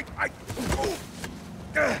 Oh.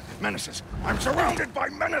 Menaces. I'm surrounded by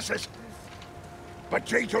menaces. But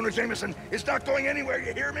J. Jonah Jameson is not going anywhere,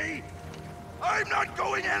 you hear me? I'm not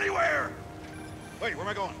going anywhere! Wait, where am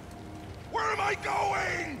I going? Where am I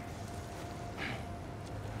going?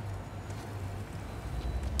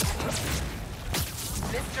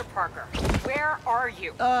 Mr. Parker, where are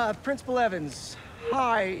you? Principal Evans.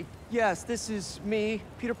 Hi. Yes, this is me,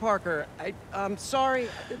 Peter Parker. I'm sorry.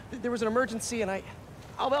 There was an emergency and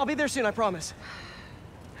I'll be there soon, I promise.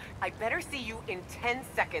 I better see you in 10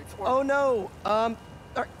 seconds or— Oh no.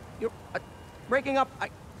 You're breaking up.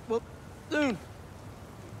 Well, soon.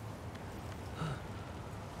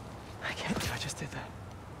 I can't believe I just did that.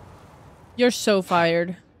 You're so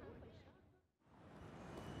fired.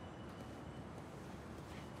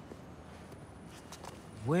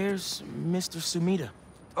 Where's Mr. Sumida?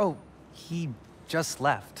 Oh, he just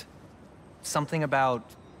left. Something about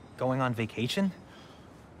going on vacation?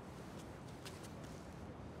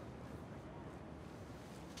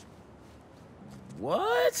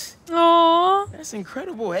 What? Aww. That's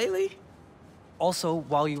incredible, Haley. Also,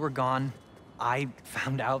 while you were gone, I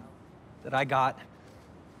found out that I got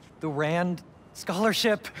the Rand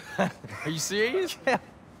scholarship. Are you serious? Yeah.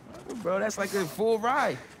 Bro, that's like a full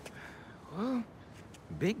ride. Well,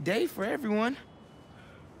 big day for everyone.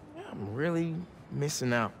 I'm really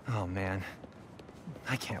missing out. Oh, man.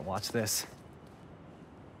 I can't watch this.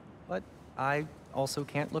 But I also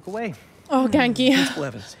can't look away. Oh, Ganke. Principal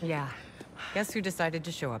Evans. Yeah. Guess who decided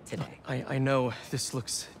to show up today? I know this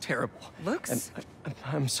looks terrible. Looks?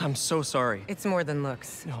 And I'm so sorry. It's more than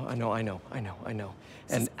looks. No, I know. And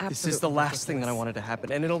this is absolutely the last thing that I wanted to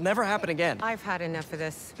happen, and it'll never happen again. I've had enough of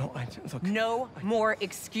this. No, look. No more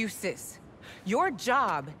excuses. Your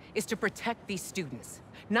job is to protect these students,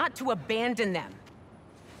 not to abandon them.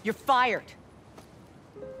 You're fired.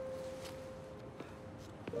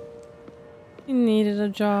 He needed a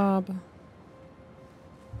job.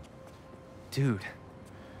 Dude,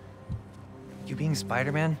 you being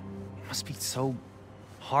Spider-Man, it must be so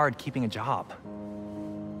hard keeping a job.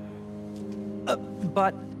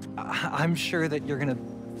 But I'm sure that you're gonna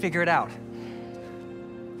figure it out.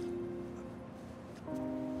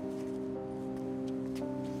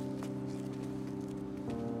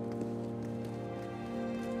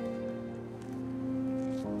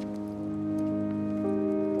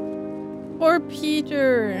 Poor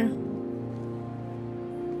Peter.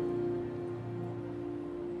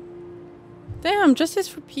 Damn, justice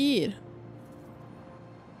for Pete.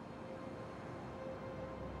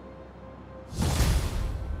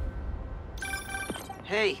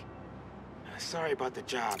 Hey, sorry about the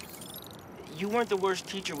job. You weren't the worst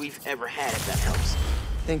teacher we've ever had, if that helps.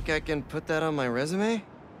 Think I can put that on my resume?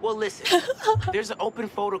 Well, listen, there's an open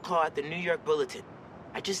photo call at the New York Bulletin.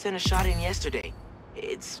 I just sent a shot in yesterday.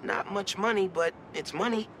 It's not much money, but it's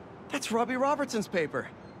money. That's Robbie Robertson's paper.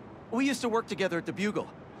 We used to work together at the Bugle.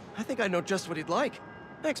 I think I know just what he'd like.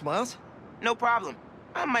 Thanks, Miles. No problem.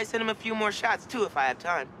 I might send him a few more shots, too, if I have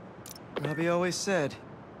time. Robbie always said,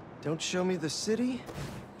 don't show me the city,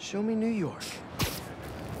 show me New York.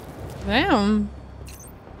 Damn.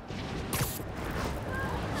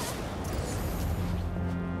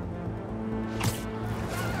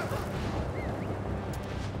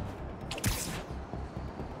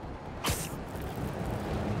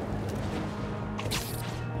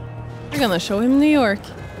 We're gonna show him New York.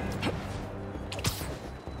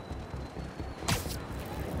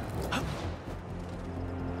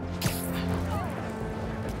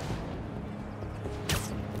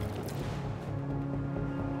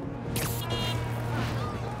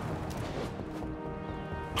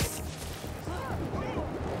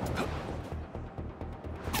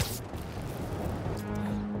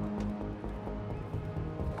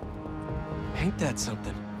 Ain't that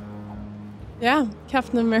something? Yeah,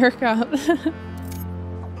 Captain America.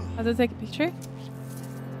 How to take a picture?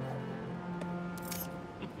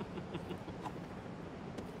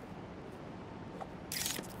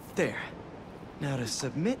 There. Now to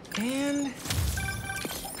submit and...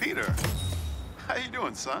 Peter, how you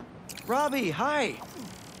doing, son? Robbie, hi.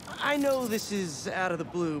 I know this is out of the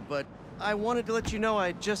blue, but I wanted to let you know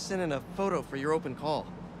I just sent in a photo for your open call.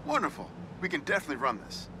 Wonderful. We can definitely run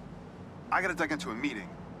this. I gotta duck into a meeting,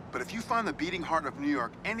 but if you find the beating heart of New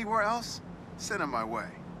York anywhere else, send it my way.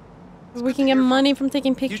 We can get money from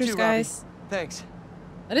taking pictures, too, guys. Robbie. Thanks.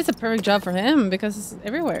 That is a perfect job for him because it's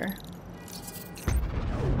everywhere.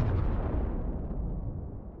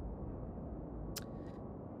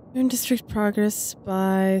 Earn district progress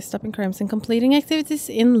by stopping crimes and completing activities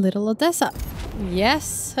in Little Odessa.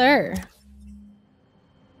 Yes, sir.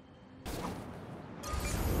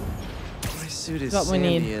 My suit is What we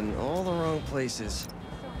sandy need. in all the wrong places.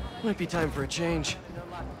 Might be time for a change.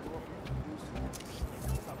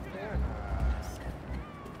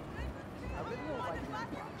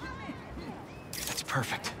 That's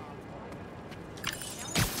perfect.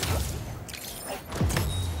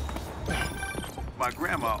 My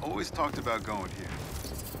grandma always talked about going here.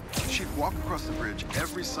 She'd walk across the bridge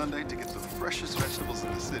every Sunday to get the freshest vegetables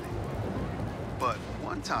in the city. But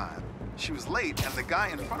one time, she was late and the guy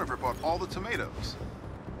in front of her bought all the tomatoes.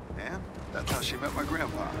 And that's how she met my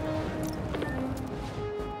grandpa.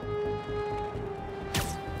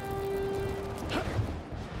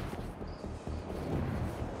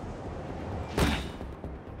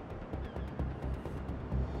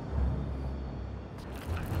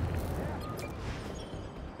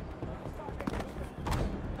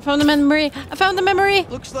 I found the memory. I found the memory.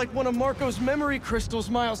 Looks like one of Marco's memory crystals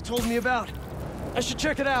Miles told me about. I should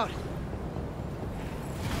check it out.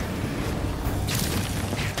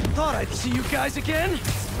 Thought I'd see you guys again.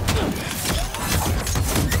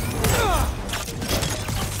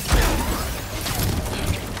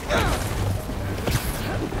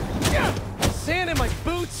 Sand in my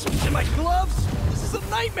boots, in my gloves. This is a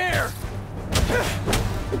nightmare.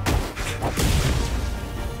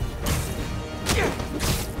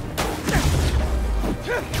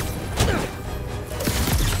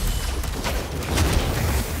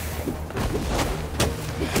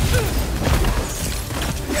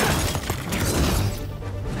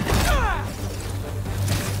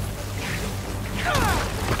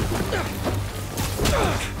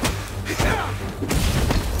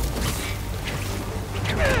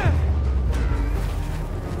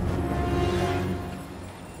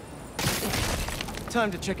 Time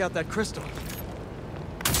to check out that crystal.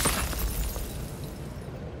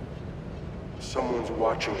 Someone's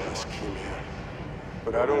watching us, Keemia.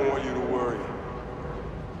 But I don't want you to worry.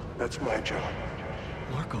 That's my job.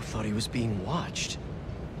 Marco thought he was being watched.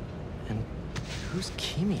 And who's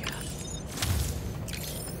Keemia?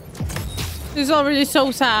 This is already so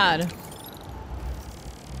sad.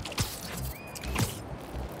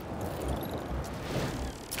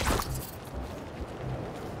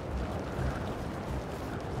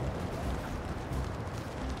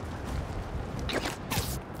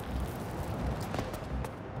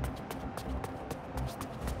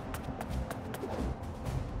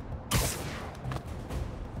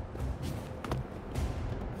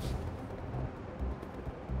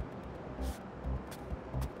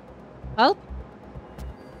 Help?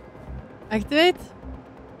 Activate?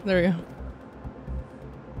 There we go.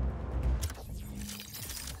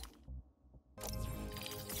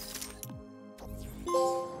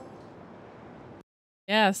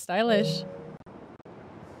 Yeah, stylish.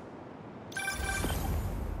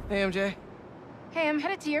 Hey, MJ. Hey, I'm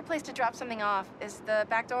headed to your place to drop something off. Is the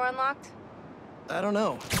back door unlocked? I don't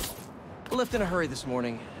know. I left in a hurry this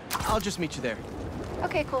morning. I'll just meet you there.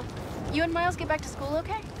 Okay, cool. You and Miles get back to school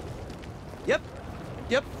okay?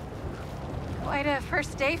 Yep. Quite a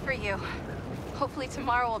first day for you. Hopefully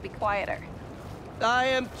tomorrow will be quieter. I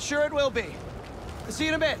am sure it will be. See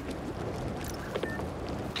you in a bit.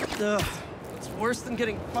 Ugh, it's worse than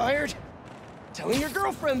getting fired. Telling your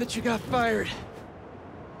girlfriend that you got fired.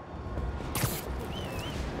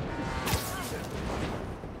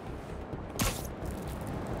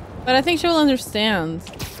 But I think she'll understand.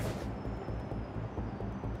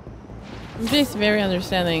 She's very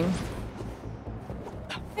understanding.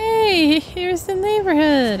 Hey, here's the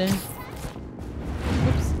neighborhood. Oops.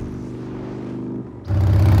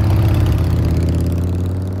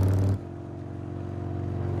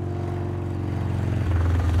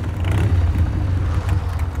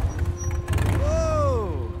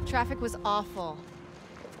 Whoa! Traffic was awful.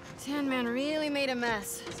 Sandman really made a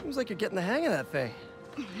mess. Seems like you're getting the hang of that thing.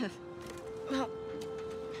 Well,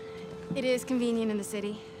 it is convenient in the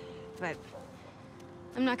city, but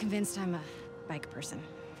I'm not convinced I'm a bike person.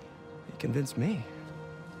 You convinced me.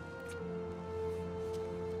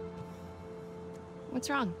 What's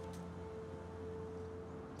wrong?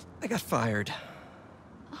 I got fired.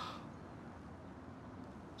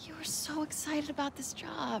 You were so excited about this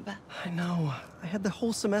job. I know. I had the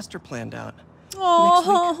whole semester planned out. Oh.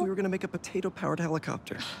 Next week, we were gonna make a potato-powered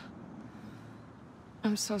helicopter.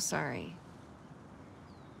 I'm so sorry.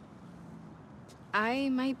 I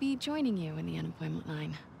might be joining you in the unemployment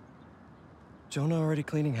line. Jonah already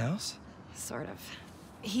cleaning house? Sort of.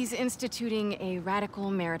 He's instituting a radical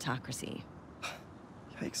meritocracy.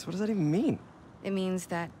 Yikes, what does that even mean? It means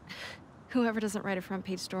that whoever doesn't write a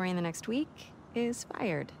front-page story in the next week is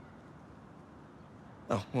fired.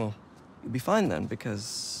 Oh, well, you'll be fine then,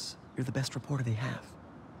 because you're the best reporter they have.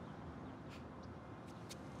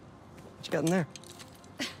 What you got in there?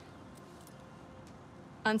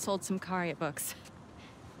 unsold Symkaria books.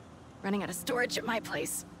 Running out of storage at my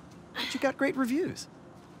place. But you got great reviews.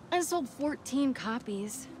 I sold 14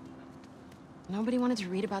 copies. Nobody wanted to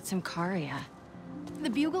read about Symkaria. The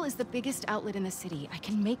Bugle is the biggest outlet in the city. I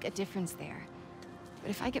can make a difference there. But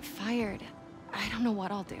if I get fired, I don't know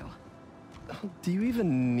what I'll do. Do you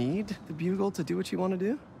even need the Bugle to do what you want to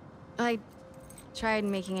do? I tried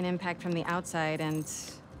making an impact from the outside and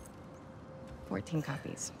 14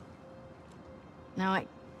 copies. Now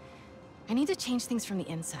I need to change things from the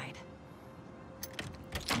inside.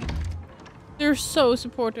 They're so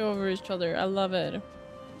supportive over each other. I love it.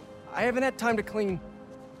 I haven't had time to clean.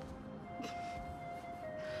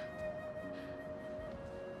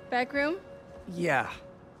 Back room? Yeah.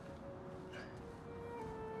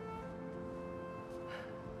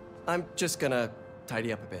 I'm just gonna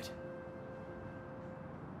tidy up a bit.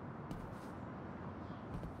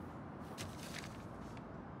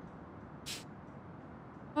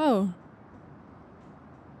 Oh.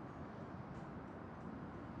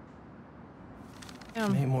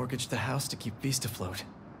 May mortgaged the house to keep Beast afloat.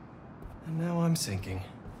 And now I'm sinking.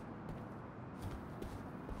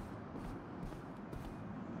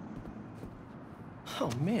 Oh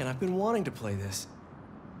man, I've been wanting to play this.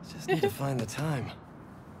 Just need to find the time.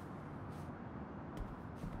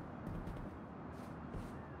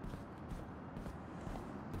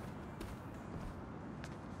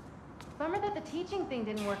 Bummer that the teaching thing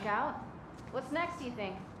didn't work out. What's next, do you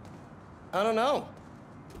think? I don't know.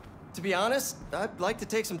 To be honest, I'd like to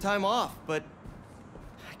take some time off, but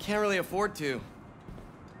I can't really afford to.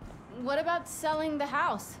 What about selling the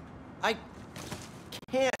house? I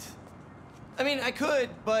can't. I mean, I could,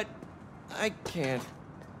 but I can't.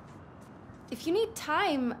 If you need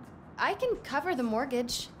time, I can cover the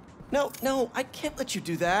mortgage. No, I can't let you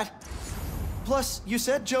do that. Plus, you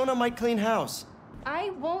said Jonah might clean house.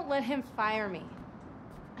 I won't let him fire me.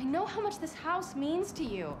 I know how much this house means to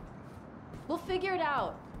you. We'll figure it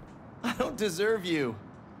out. I don't deserve you.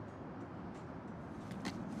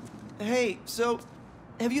 Hey, so,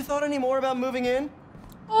 have you thought any more about moving in?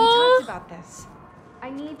 We talked about this. I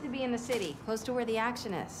need to be in the city, close to where the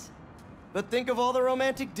action is. But think of all the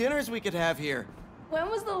romantic dinners we could have here. When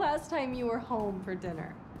was the last time you were home for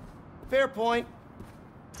dinner? Fair point.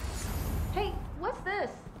 Hey, what's this?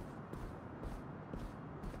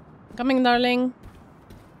 Coming, darling.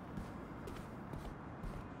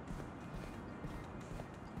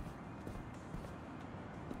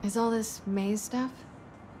 Is all this Maze stuff?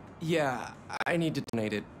 Yeah, I need to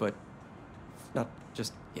donate it, but not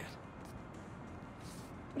just yet.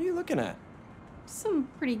 What are you looking at? Some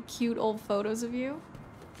pretty cute old photos of you.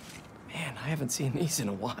 Man, I haven't seen these in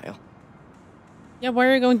a while. Yeah, why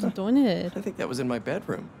are you going to donate it? I think that was in my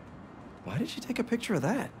bedroom. Why did she take a picture of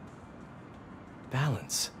that?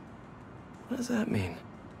 Balance. What does that mean?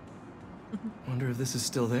 Wonder if this is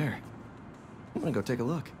still there. I'm gonna go take a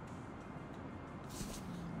look.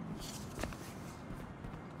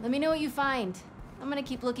 Let me know what you find. I'm gonna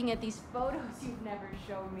keep looking at these photos you've never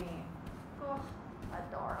shown me. Oh,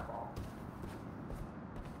 adorable.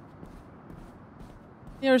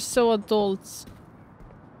 You're so adults.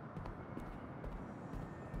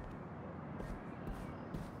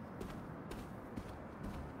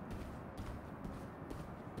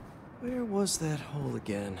 Where was that hole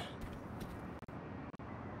again?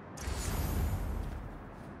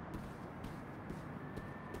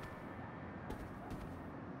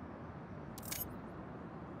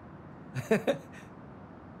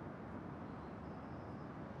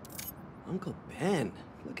 Uncle Ben,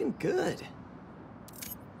 looking good.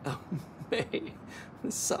 Oh, May,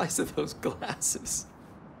 the size of those glasses.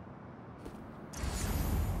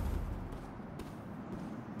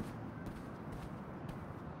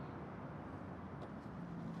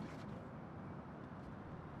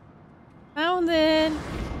 Found it.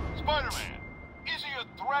 Spider-Man, is he a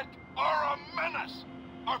threat or a menace?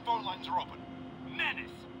 Our phone lines are open. Menace.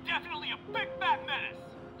 Definitely a big fat menace.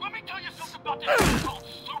 Let me tell you something about this thing called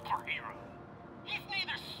superhero. He's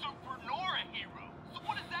neither super nor a hero. So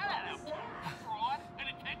what is that add up to? A fraud? An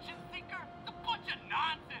attention seeker? A bunch of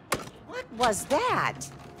nonsense. What was that?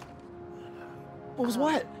 What was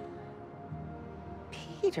what?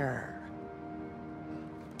 Peter.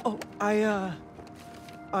 Oh,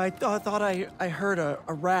 I thought I heard a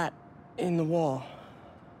rat in the wall.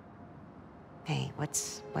 Hey,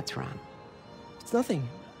 what's wrong? It's nothing.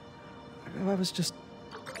 I was just...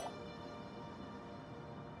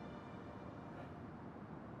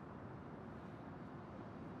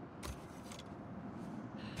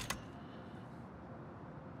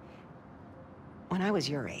 When I was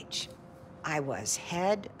your age, I was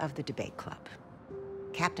head of the debate club.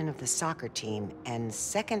 captain of the soccer team, and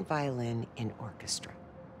second violin in orchestra.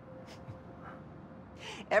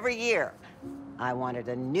 Every year, I wanted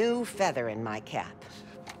a new feather in my cap.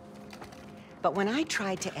 But when I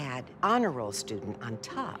tried to add honor roll student on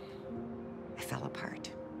top, I fell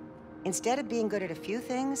apart. Instead of being good at a few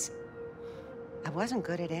things, I wasn't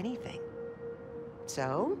good at anything.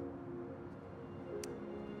 So,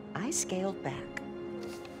 I scaled back.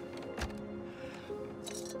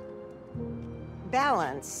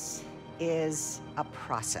 Balance is a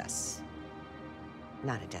process,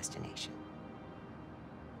 not a destination.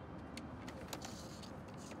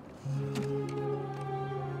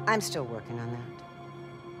 I'm still working on that.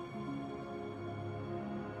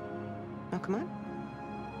 Oh, come on.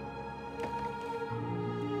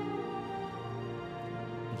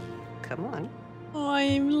 Come on.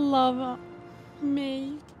 I love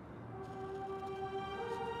me.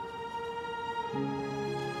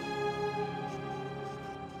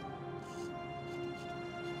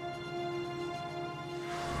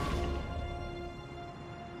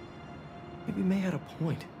 Maybe May had a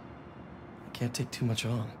point. I can't take too much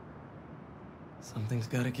on. Something's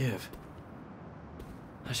gotta give.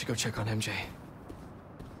 I should go check on MJ.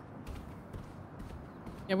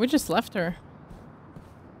 Yeah, we just left her.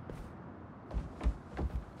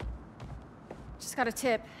 Just got a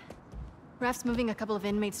tip. Raft's moving a couple of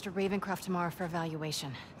inmates to Ravencroft tomorrow for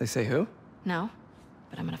evaluation. They say who? No,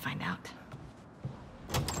 but I'm gonna find out.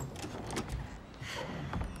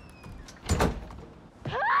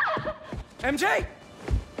 MJ!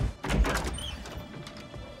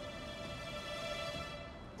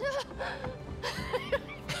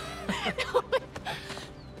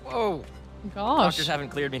 Whoa. Gosh. Doctors haven't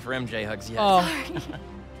cleared me for MJ hugs yet. Oh.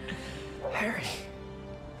 Harry.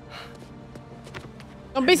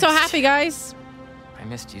 Don't be so happy, guys. I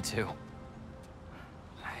missed you too.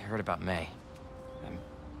 I heard about May. I'm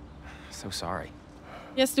so sorry.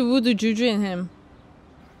 He has the voodoo juju in him.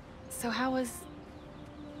 So how was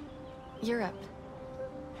Europe?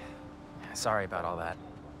 Sorry about all that.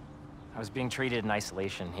 I was being treated in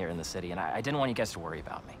isolation here in the city, and I didn't want you guys to worry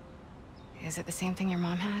about me. Is it the same thing your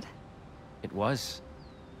mom had? It was.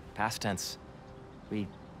 Past tense. We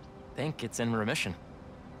think it's in remission.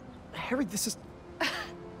 Harry, this is...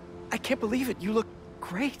 I can't believe it. You look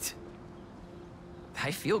great. I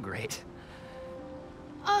feel great.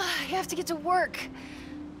 I have to get to work.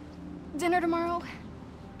 Dinner tomorrow?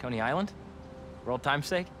 Coney Island? For old time's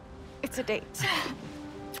sake? It's a date.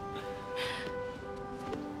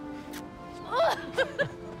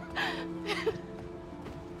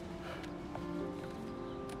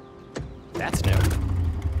 That's new.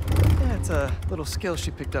 Yeah, it's a little skill she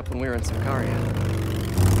picked up when we were in Sakaria.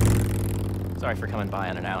 Sorry for coming by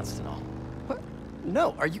unannounced and all. What?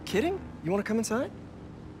 No, are you kidding? You want to come inside?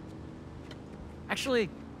 Actually,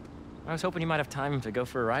 I was hoping you might have time to go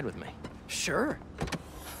for a ride with me. Sure.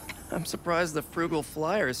 I'm surprised the frugal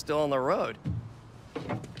flyer is still on the road.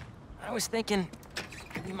 I was thinking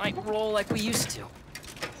we might roll like we used to.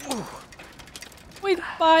 Ooh. With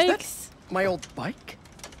bikes? My old bike?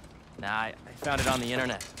 Nah, I found it on the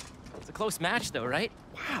internet. It's a close match though, right?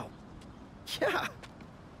 Wow. Yeah.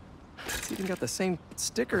 It's even got the same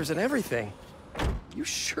stickers and everything. You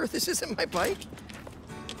sure this isn't my bike?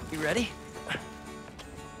 You ready?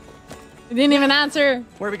 He didn't even answer.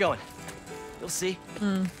 Where are we going? You'll see.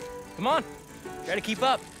 Come on. Try to keep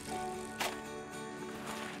up.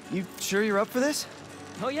 You sure you're up for this?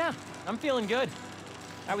 Oh yeah, I'm feeling good.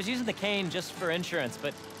 I was using the cane just for insurance,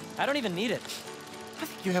 but I don't even need it. I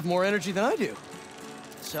think you have more energy than I do.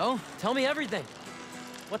 So, tell me everything.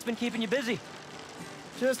 What's been keeping you busy?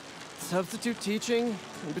 Just substitute teaching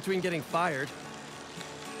in between getting fired.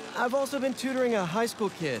 I've also been tutoring a high school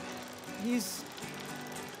kid. He's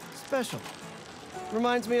special.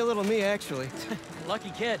 Reminds me a little of me, actually. Lucky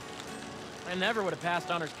kid. I never would have passed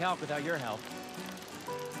honors calc without your help.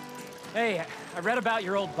 Hey, I read about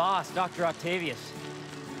your old boss, Dr. Octavius.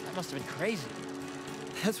 That must have been crazy.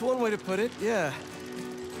 That's one way to put it, yeah.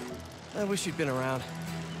 I wish you'd been around.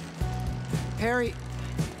 Harry,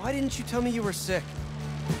 why didn't you tell me you were sick?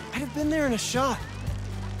 I'd have been there in a shot.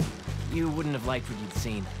 You wouldn't have liked what you'd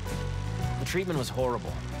seen. The treatment was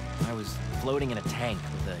horrible. I was floating in a tank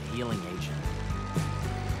with a healing agent.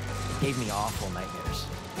 It gave me awful nightmares.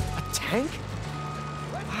 A tank?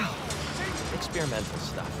 Wow. Experimental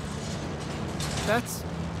stuff. That's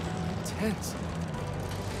intense.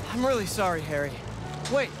 I'm really sorry, Harry.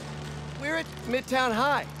 Wait, we're at Midtown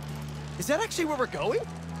High. Is that actually where we're going?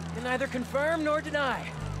 Can neither confirm nor deny.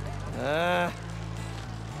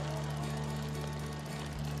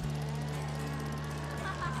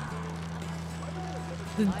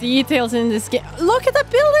 The details in this game. Look at that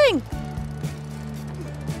building!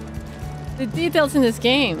 The details in this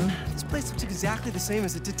game. This place looks exactly the same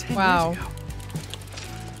as it did 10 Wow. years ago.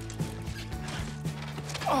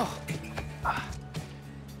 Oh.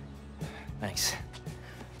 Thanks.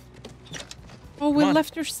 Oh, we Come on.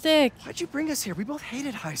 left your stick. Why'd you bring us here? We both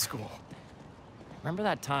hated high school. Remember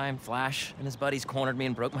that time Flash and his buddies cornered me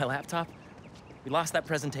and broke my laptop? We lost that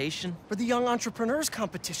presentation. For the Young Entrepreneurs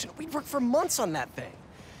Competition. We'd worked for months on that thing.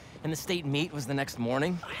 And the state meet was the next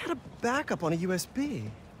morning. I had a backup on a USB.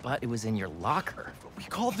 But it was in your locker. We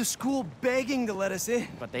called the school begging to let us in.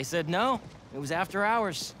 But they said no. It was after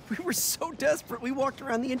hours. We were so desperate, we walked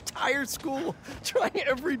around the entire school, trying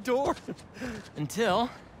every door. Until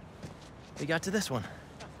we got to this one.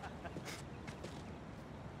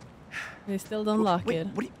 They still don't lock it.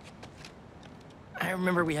 What do you... I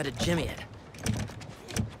remember we had to jimmy it.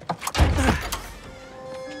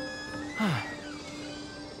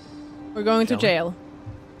 We're going to Shall we? jail.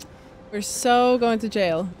 We're so going to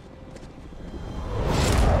jail.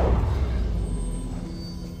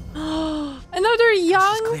 Another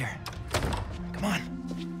young. Clear. Come on.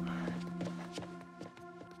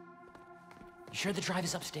 You sure the drive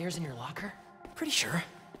is upstairs in your locker? Pretty sure.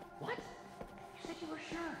 What? You said you were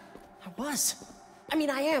sure. I was. I mean,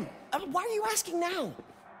 I am. Why are you asking now?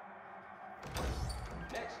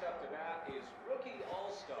 Next up to bat is rookie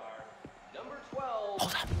all-star, number 12,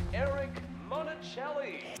 Hold up. Eric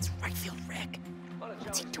Monticelli. It's right field Rick.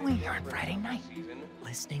 What's he doing here on Friday night?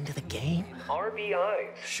 Listening to the game? RBI.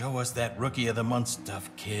 Show us that Rookie of the Month stuff,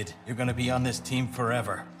 kid. You're gonna be on this team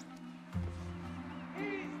forever.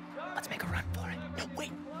 Let's make a run for it. No,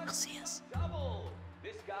 wait. He'll see us. Double.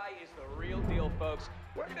 This guy is the real deal, folks.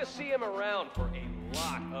 We're gonna see him around for a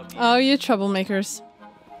lot of years. Oh, you troublemakers.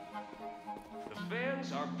 The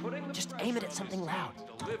fans are putting the Just aim it at something loud.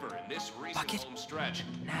 deliver in this recent Bucket? home stretch.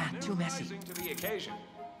 Nah, too messy. Rising to the occasion.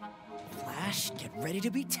 Flash, get ready to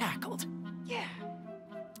be tackled. Yeah.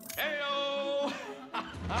 Heyo!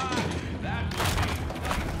 That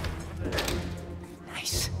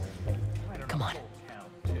Nice. Come on.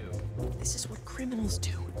 This is what criminals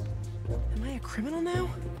do. Am I a criminal now?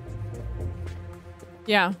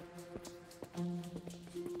 Yeah.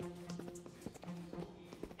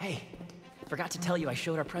 Hey, forgot to tell you I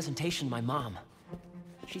showed our presentation to my mom.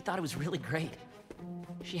 She thought it was really great.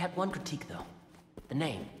 She had one critique, though. The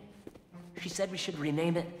name. She said we should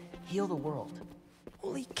rename it Heal the World.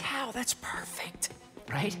 Holy cow, that's perfect.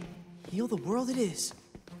 Right? Heal the world it is.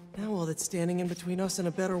 Now all that's standing in between us and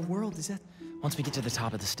a better world is that... Once we get to the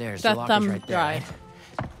top of the stairs, That the locker's thumb right there, drive.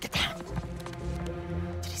 right? Get down.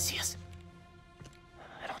 Did he see us?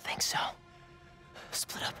 I don't think so.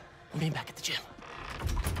 Split up. We'll meet back at the gym.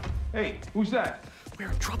 Hey, who's that? We're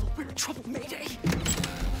in trouble, Mayday.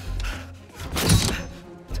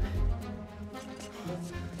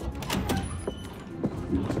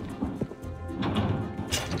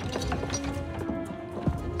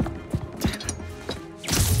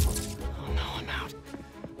 Oh no, I'm out.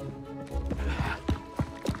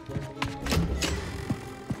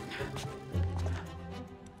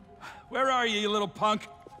 Where are you, you little punk?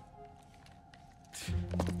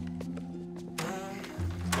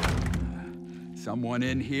 Someone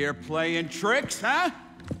in here playing tricks, huh?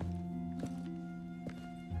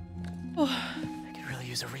 I could really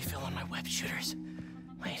use a refill on my web shooters.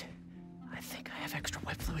 Wait, I think I have extra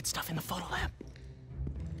web fluid stuff in the photo lab.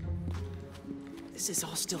 This is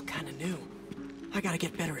all still kind of new. I gotta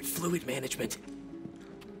get better at fluid management.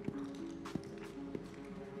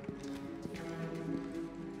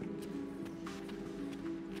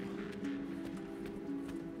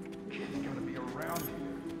 Kid's gonna be around here.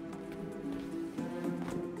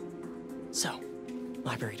 So,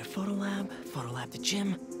 library to photo lab to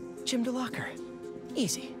gym, gym to locker.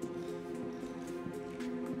 Easy.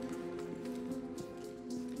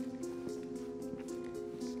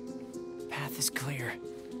 Path is clear.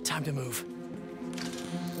 Time to move.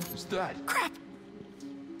 Who's that? Crap!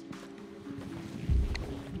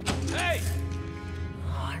 Hey!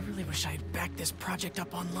 Oh, I really wish I had backed this project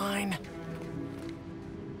up online.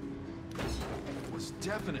 Was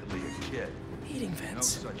definitely a kid. Heating No vents.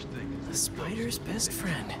 such thing The as spider's best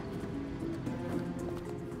friend.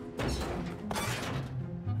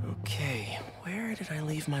 Okay, where did I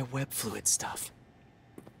leave my web fluid stuff?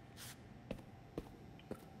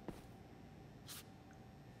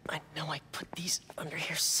 I know I put these under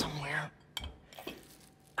here somewhere.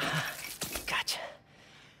 Gotcha.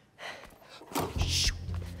 Shoot.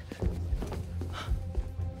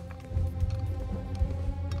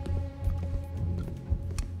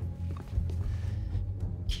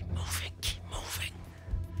 Keep moving, keep moving.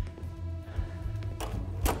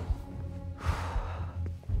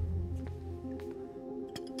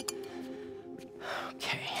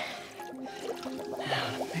 Okay.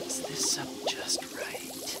 Now to mix this up just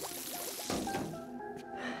right.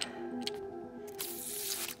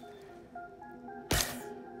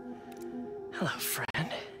 Hello, friend.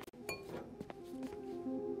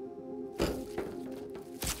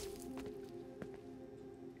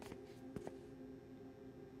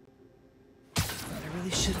 I really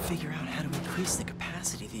should figure out how to increase the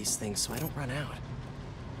capacity of these things so I don't run out.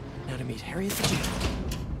 Now to meet Harry at the gym.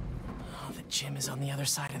 Oh, the gym is on the other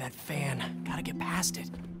side of that fan. Gotta get past it.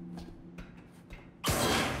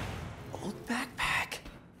 Old backpack.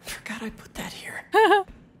 Forgot I put that here.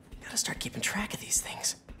 Gotta start keeping track of these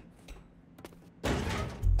things.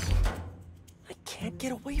 I can't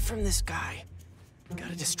get away from this guy.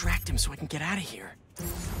 Gotta distract him so I can get out of here.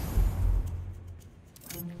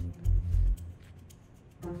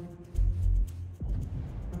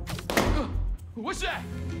 What's that?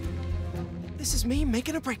 This is me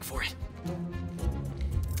making a break for it.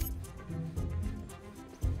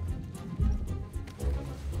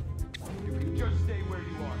 You can just stay where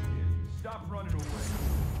you are, kid. Stop running away.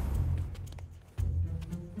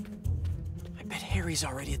 I bet Harry's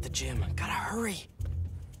already at the gym. Gotta hurry.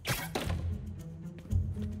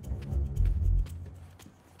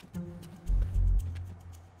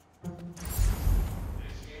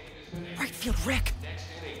 Right field, Rick.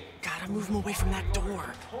 Gotta move him away from that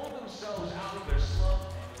door.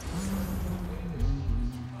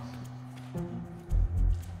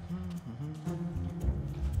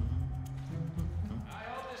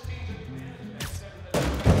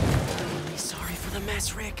 Really sorry for the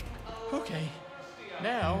mess, Rick. Okay.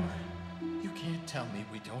 Now, you can't tell me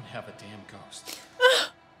we don't have a damn ghost.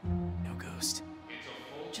 No ghost.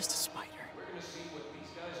 Just a spider.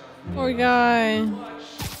 Poor guy.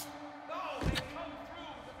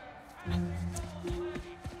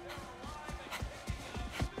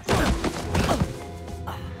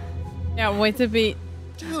 Yeah, wait to be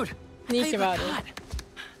Dude, sneak about it.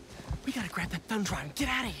 We gotta grab that thumb drive and get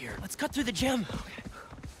out of here. Let's cut through the gym.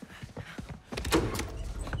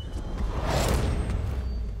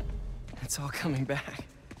 It's all coming back.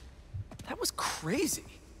 That was crazy.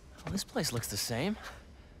 Well, this place looks the same.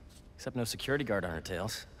 Except no security guard on our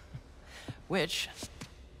tails. Which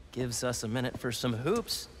gives us a minute for some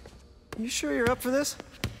hoops. You sure you're up for this?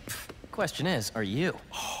 Question is, are you?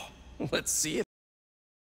 Let's see it.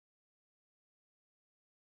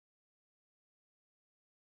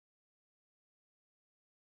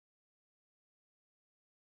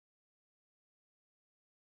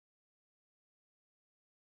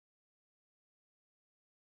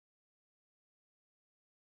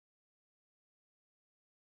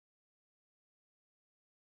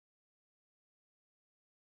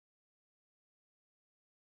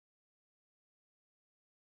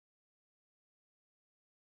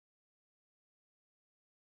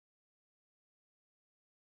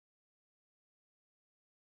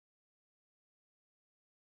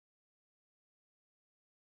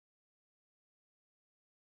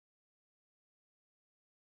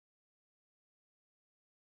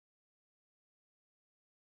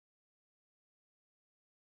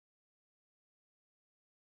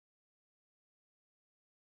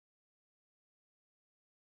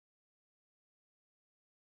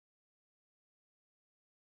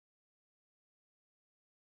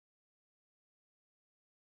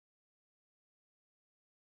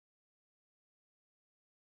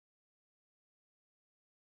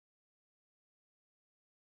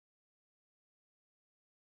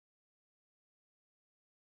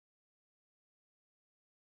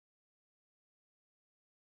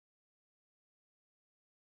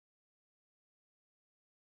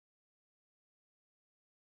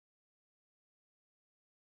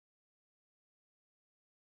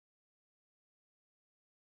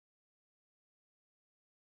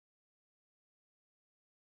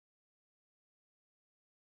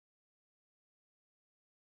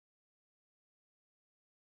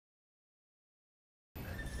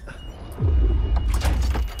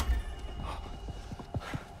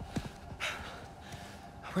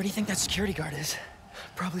 Where do you think that security guard is?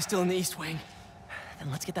 Probably still in the East Wing. Then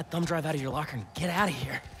let's get that thumb drive out of your locker and get out of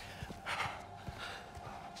here.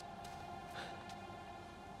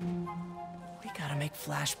 We gotta make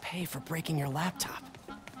Flash pay for breaking your laptop.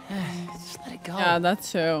 Just let it go. Yeah, that's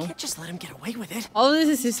true. Can't just let him get away with it. All of this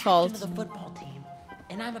is his fault. Into the football team,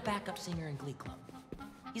 and I'm a backup singer in Glee Club.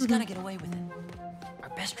 He's gonna get away with it. Our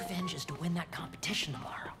best revenge is to win that competition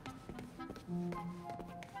tomorrow.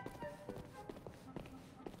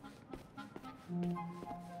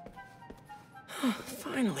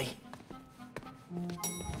 Finally.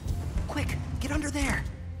 Quick, get under there.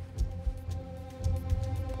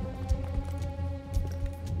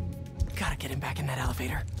 back in that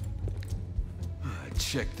elevator. I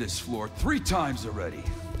checked this floor 3 times already.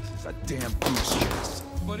 This is a damn goose chase.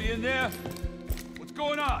 Somebody in there? What's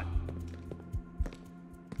going on?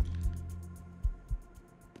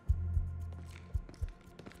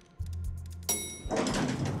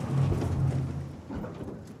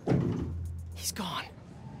 He's gone.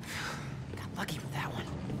 Got lucky with that one.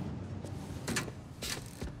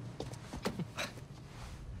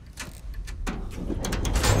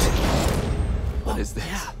 What is this?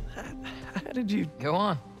 Yeah. How did you... Go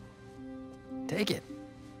on. Take it.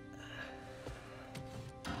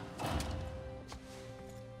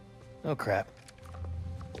 Oh, crap.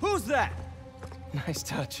 Who's that? Nice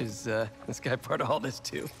touch. Is this guy part of all this,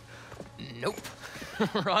 too? Nope.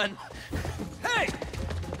 Run. Hey!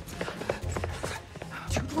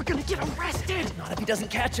 Dude, we're gonna get arrested! Not if he doesn't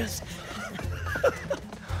catch us.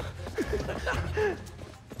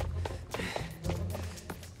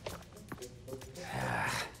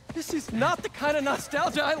 This is not the kind of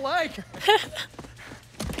nostalgia I like. You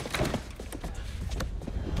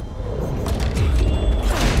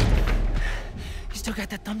still got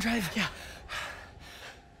that thumb drive? Yeah.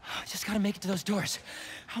 I just gotta make it to those doors.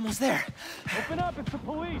 Almost there. Open up, it's the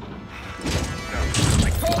police!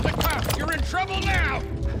 I called the cops! You're in trouble now!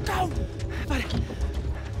 No! But...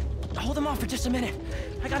 hold them off for just a minute.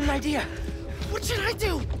 I got an idea. What should I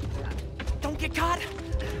do? Don't get caught?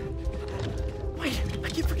 Wait, I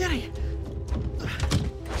keep forgetting.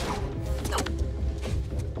 No.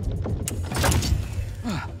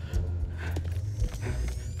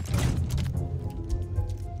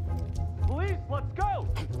 Police, let's go!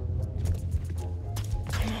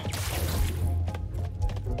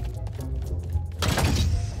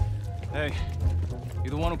 Hey, you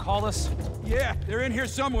the one who called us? Yeah, they're in here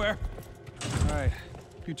somewhere. All right,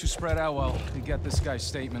 you two spread out while we get this guy's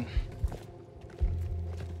statement.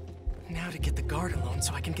 Now to get the guard alone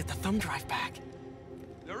so I can get the thumb drive back.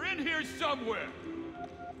 They're in here somewhere.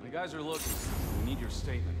 The guys are looking. We need your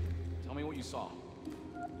statement. Tell me what you saw.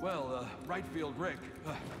 Well, Rightfield Rick,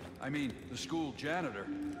 I mean, the school janitor,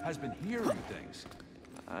 has been hearing things.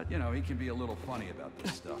 You know, he can be a little funny about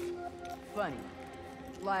this stuff. Funny.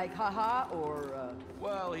 Like, haha, or,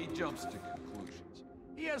 Well, he jumps to conclusions.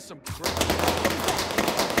 He has some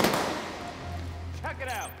Check it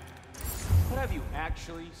out. What have you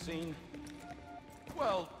actually seen?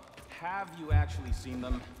 Well, have you actually seen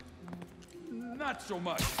them? Not so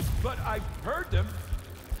much, but I've heard them.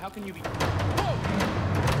 How can you be... Whoa!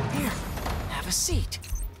 Here, have a seat.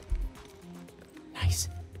 Nice.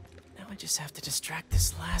 Now I just have to distract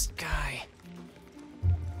this last guy.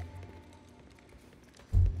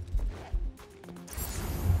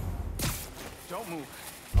 Don't move.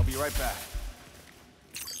 I'll be right back.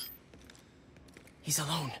 He's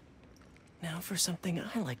alone. Now for something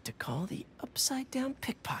I like to call the upside-down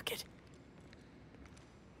pickpocket.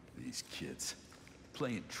 These kids,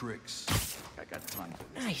 playing tricks. I got time for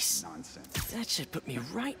this Nice. nonsense. That should put me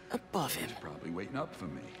right above him. He's probably waiting up for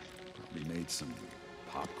me. Probably made some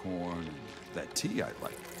popcorn and that tea I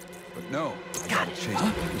like. But no, I gotta chase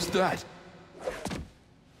him. Who's that?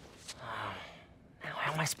 Now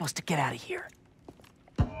how am I supposed to get out of here?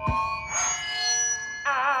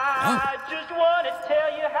 I just want to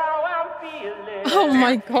tell you how I'm feeling. Oh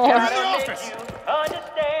my god. Gotta make you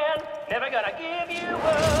understand. Never gonna give you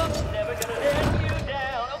up. Never gonna let you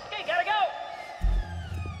down. Okay, gotta go.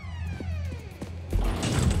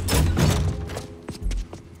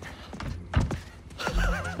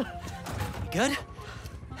 Good?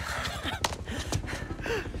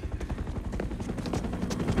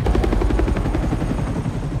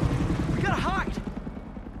 We gotta hide!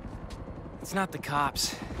 It's not the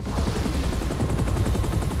cops.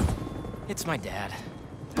 It's my dad.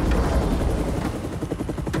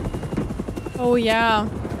 Oh yeah.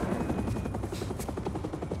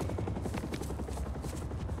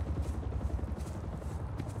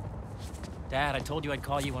 Dad, I told you I'd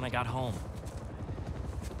call you when I got home.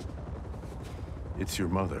 It's your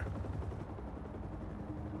mother.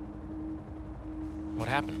 What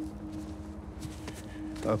happened?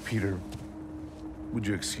 Peter, would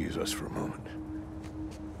you excuse us for a moment?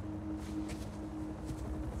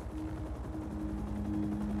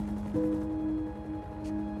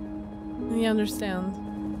 We understand.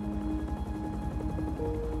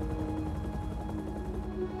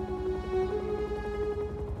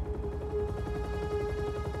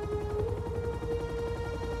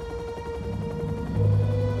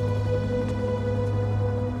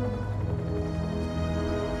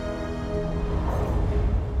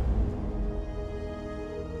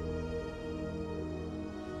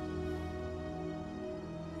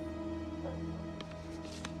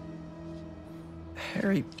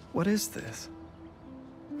 Harry, what is this?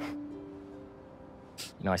 You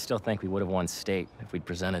know, I still think we would have won state if we'd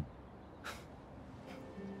presented.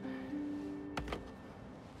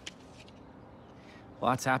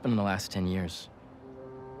 Lots happened in the last 10 years.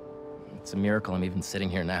 It's a miracle I'm even sitting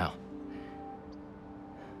here now.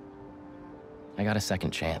 I got a second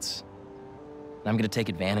chance. And I'm gonna take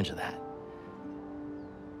advantage of that.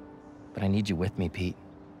 But I need you with me, Pete.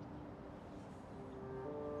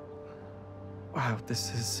 Wow,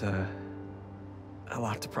 this is, a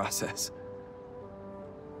lot to process.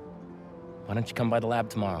 Why don't you come by the lab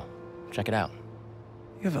tomorrow? Check it out.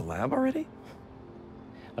 You have a lab already?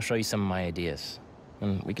 I'll show you some of my ideas,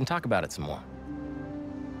 and we can talk about it some more.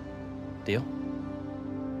 Deal?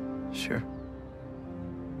 Sure.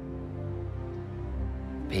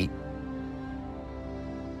 Pete,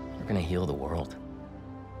 we're gonna heal the world.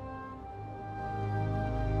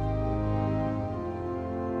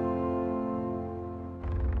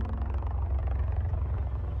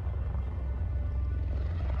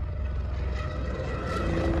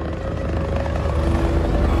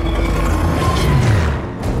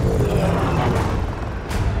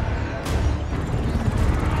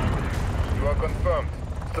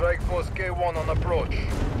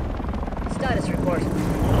 Status report.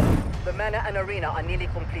 The Mana and Arena are nearly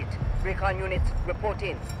complete. Recon units, report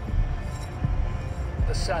in.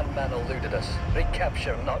 The Sandman eluded us.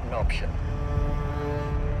 Recapture not an option.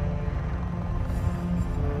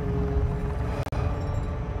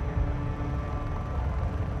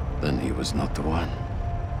 Then he was not the one.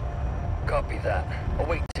 Copy that.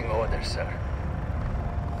 Awaiting orders, sir.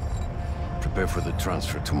 Prepare for the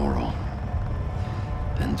transfer tomorrow.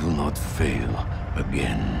 And do not fail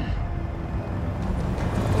again.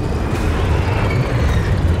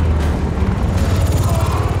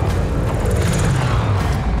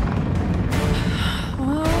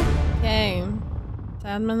 Okay.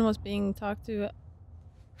 Sandman was being talked to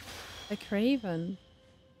by Kraven.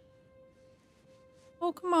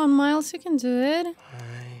 Oh, come on, Miles, you can do it.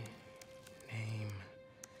 My name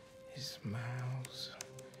is Miles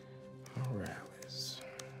Morales.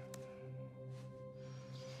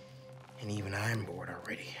 And even I'm bored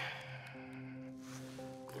already.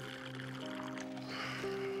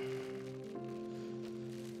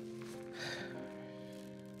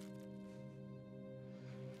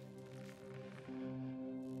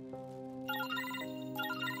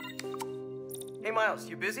 Hey, Miles,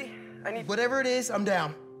 you busy? I need... Whatever it is, I'm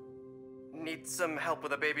down. Need some help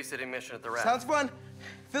with a babysitting mission at the raft. Sounds fun.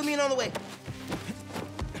 Fill me in on the way.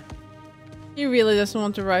 He really doesn't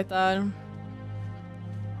want to write that.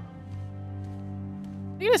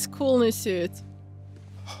 Look at this cool new suit.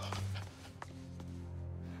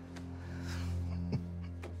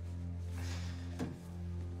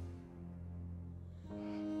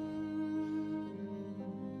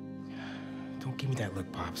 Don't give me that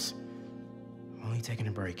look, Pops. I'm only taking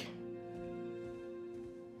a break.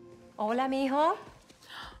 Hola, mijo.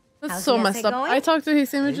 That's How's so the messed essay up. going? I talked to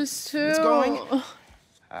his images too. It's going.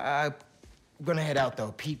 I'm gonna head out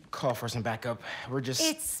though. Pete called for some backup. We're just...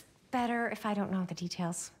 It's better if I don't know the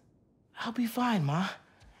details. I'll be fine, Ma.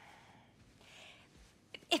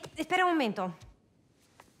 Espera un momento.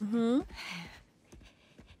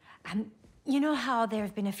 You know how there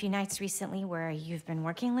have been a few nights recently where you've been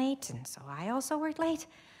working late, and so I also worked late?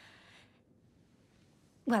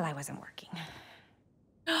 Well, I wasn't working.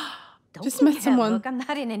 Don't Just give me met that someone. look. I'm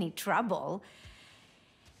not in any trouble.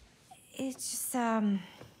 It's just,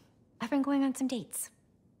 I've been going on some dates.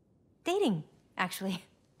 Dating, actually.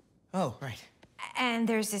 Oh, right. And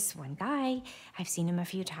there's this one guy. I've seen him a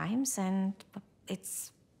few times, and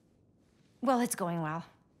it's going well.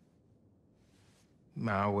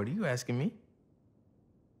 Ma, what are you asking me?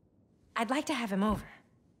 I'd like to have him over.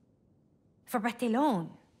 For Bartellone.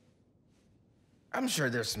 I'm sure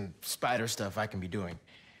there's some spider stuff I can be doing.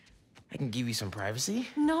 I can give you some privacy.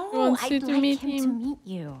 No, wants you I'd to like meet him to him. meet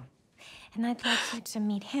you. And I'd like you to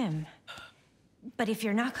meet him. But if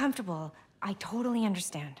you're not comfortable, I totally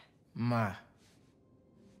understand. Ma.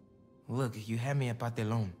 Look, you had me at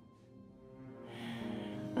Bartellone.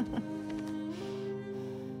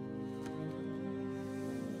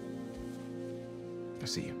 I'll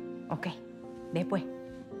see you. Okay, después.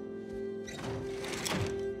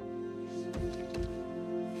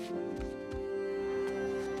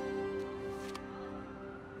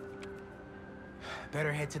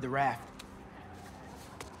 Better head to the raft.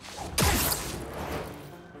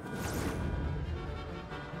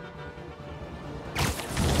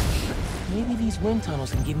 Maybe these wind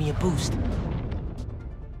tunnels can give me a boost.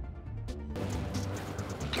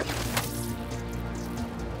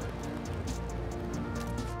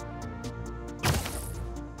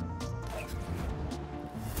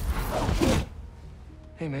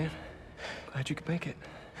 Hey, man. Glad you could make it.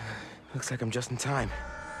 Looks like I'm just in time.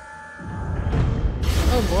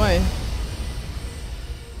 Oh boy.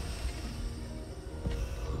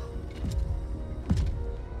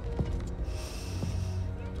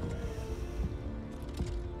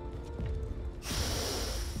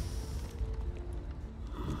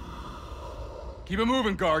 Keep it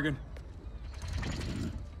moving, Gargan.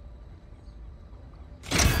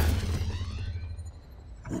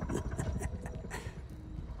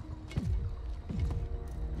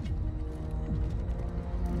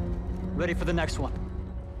 Ready for the next one.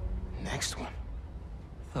 Next one?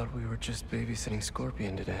 Thought we were just babysitting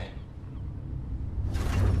Scorpion today.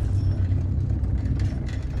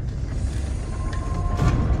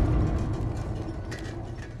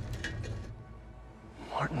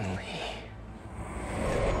 Martin Lee.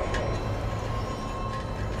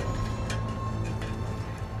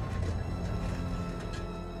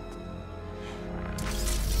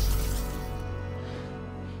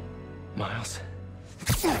 Miles.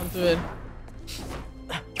 Don't do it.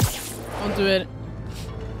 Don't do it.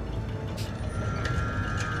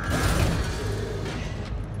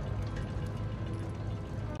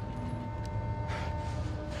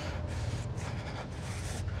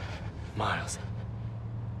 Miles.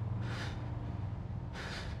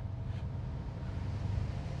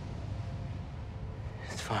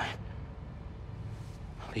 It's fine.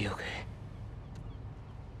 I'll be okay.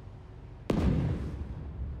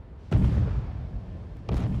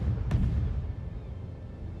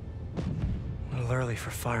 A little early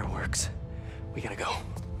for fireworks. We gotta go.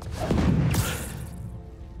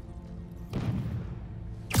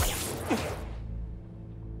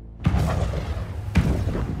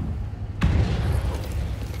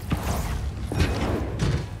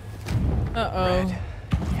 Uh-oh. Red,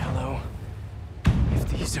 yellow. If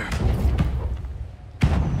these are...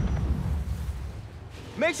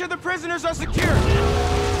 Make sure the prisoners are secure!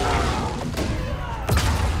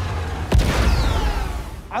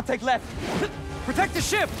 I'll take left. Protect the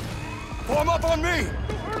ship! Form up on me!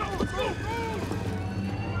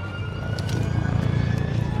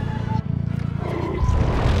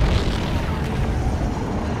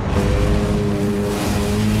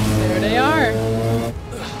 There they are.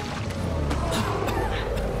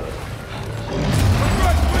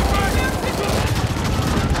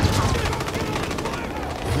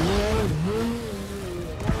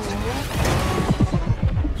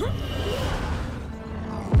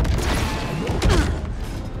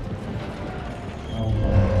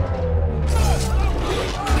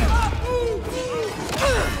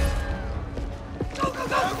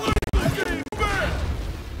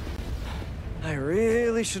 I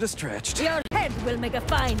really should have stretched. Your head will make a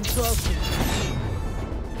fine trophy.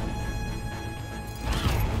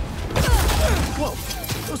 Whoa!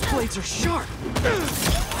 Those blades are sharp!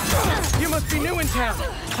 You must be new in town!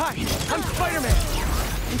 Hi, I'm Spider-Man!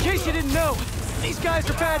 In case you didn't know, these guys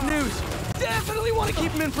are bad news! Definitely want to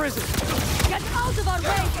keep them in prison! Get out of our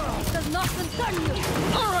way! It does not concern you!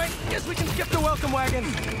 Alright, guess we can skip the welcome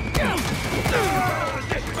wagon! Get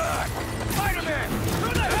back! Spider-Man!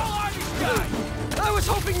 Who the hell are these guys? I was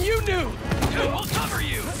hoping you knew! We'll cover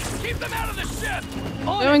you! Keep them out of the ship!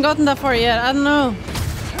 We haven't gotten that far yet. I don't know.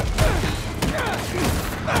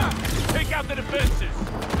 Take out the defenses!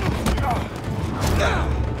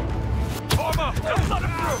 Form up! Just let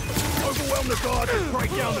him through! Overwhelm the guards and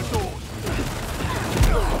break down the doors!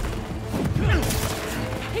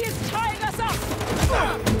 He is tying us up!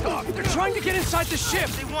 They're trying to get inside the ship!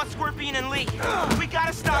 They want Scorpion and Lee. We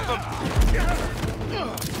gotta stop them!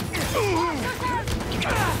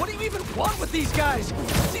 What do you even want with these guys?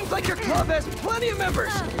 Seems like your club has plenty of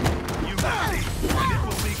members! You see, it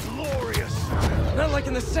will be glorious! Not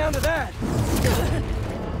liking the sound of that!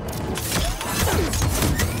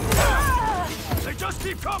 They just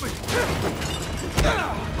keep coming!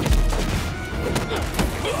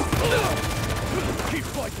 Keep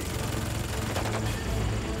fighting!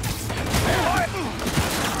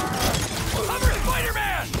 Cover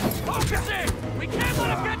Spider-Man! Focusing! We can't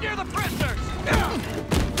let him get near the prisoners!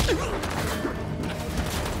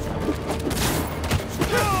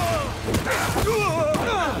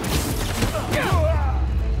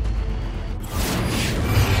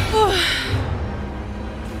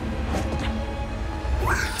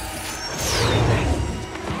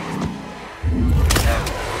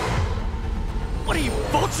 What are you,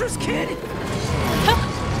 vultures, kid?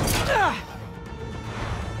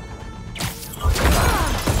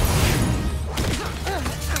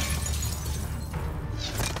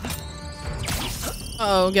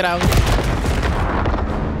 Oh, get out.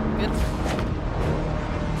 Good.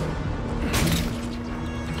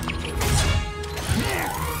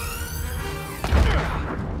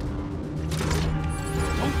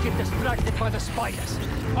 distracted by the spiders.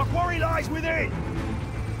 Our quarry lies within!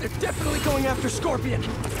 They're definitely going after Scorpion.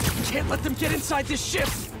 Can't let them get inside this ship.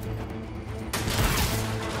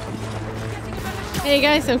 Hey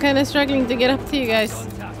guys, I'm kind of struggling to get up to you guys.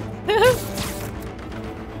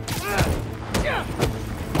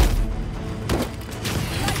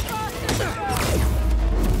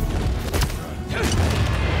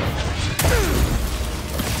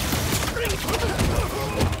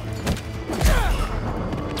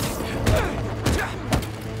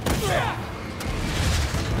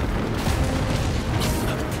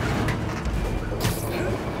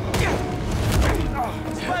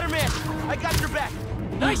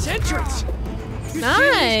 Nice entrance! You Nice. see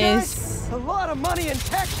these guys? A lot of money and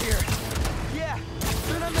tech here. Yeah,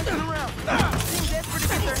 they're not messing around. Seem desperate to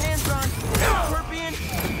get their hands on Scorpion,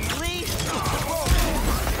 Lee, whoa.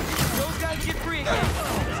 Those guys get free again.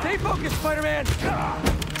 Stay focused, Spider-Man!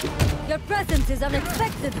 Your presence is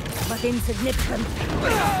unexpected, but insignificant.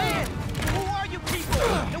 Man, who are you people?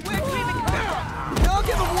 And where do you even come from? I'll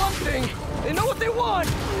give them one thing. They know what they want.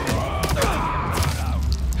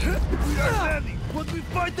 We are standing. What we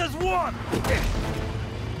fight as one!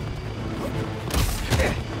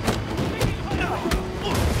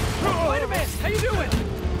 Spider-Man, how you doing?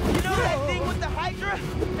 You know that thing with the Hydra?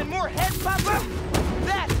 And more heads pop up?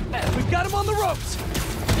 That! We've got him on the ropes!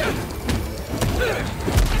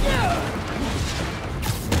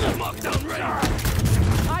 Lockdown ready!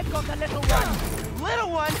 I've got the little one!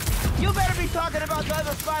 Little one? You better be talking about the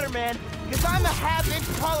other Spider-Man, because I'm a half-inch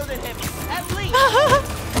taller than him. At least!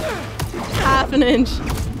 Half an inch.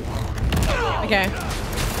 Okay.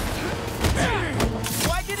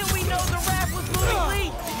 Why didn't we know the raft was moving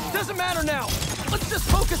Lee? Doesn't matter now. Let's just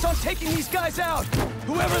focus on taking these guys out,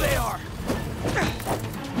 whoever they are.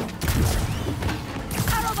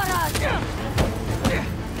 Arrow barrage!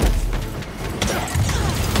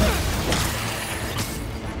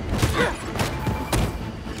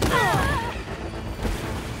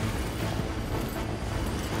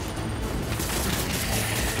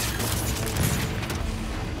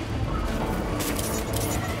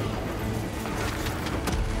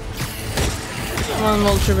 Come on,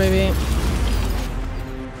 Vulture, baby.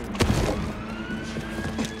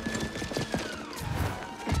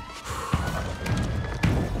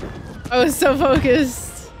 I was so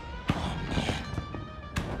focused.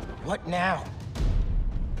 What now?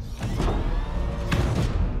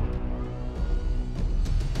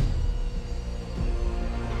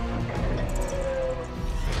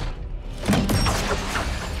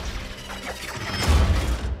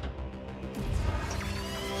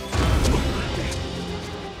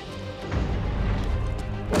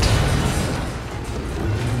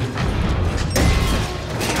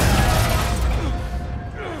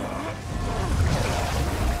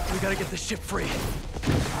 Gotta get the ship free.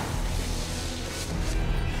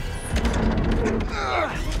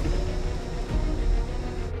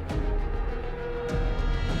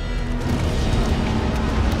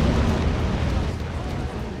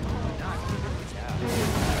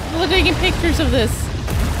 We're taking pictures of this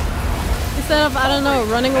instead of, I don't know,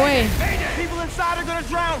 running away. People inside are gonna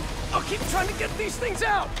drown! I'll keep trying to get these things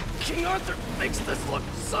out. King Arthur makes this look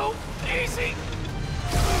so easy.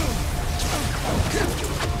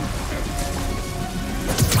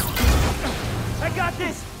 I got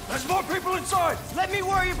this! There's more people inside! Let me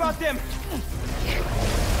worry about them!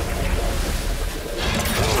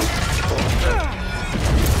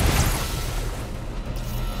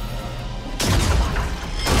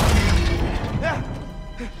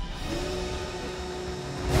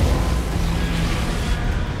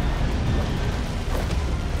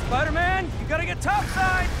 Spider-Man, you gotta get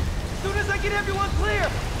topside! As soon as I get everyone clear!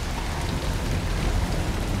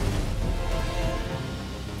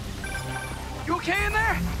 You okay in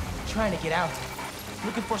there? Trying to get out.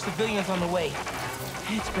 Looking for civilians on the way.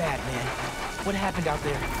 It's bad, man. What happened out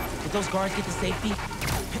there? Did those guards get to safety?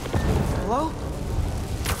 Hello?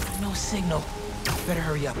 No signal. Better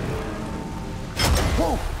hurry up.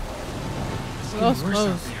 Whoa! It's getting worse out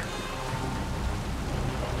there.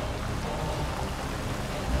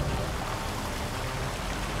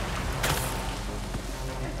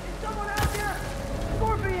 Is someone out there?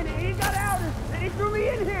 Scorpion, he got out and he threw me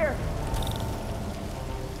in here!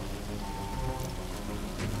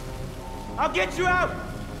 I'll get you out!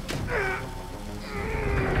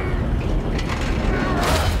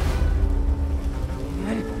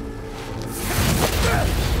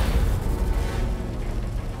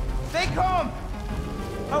 Stay calm!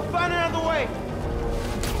 I'll find another way!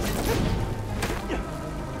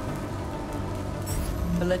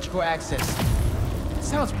 Electrical access.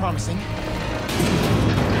 Sounds promising.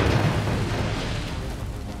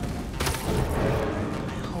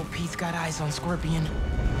 on Scorpion.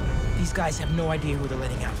 These guys have no idea who they're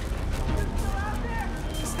letting out.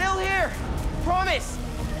 Still here! Promise!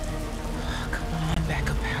 Come on,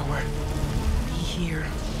 backup power. Be here.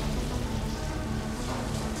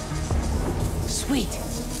 Sweet!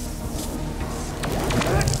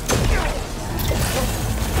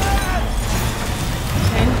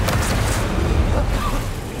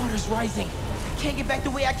 Water's rising. I can't get back the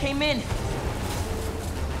way I came in.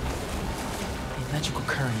 The electrical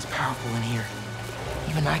current is powerful in here.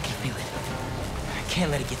 Even I can feel it. I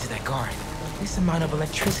can't let it get to that guard. This amount of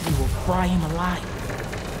electricity will fry him alive.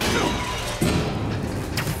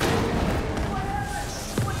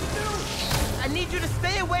 I need you to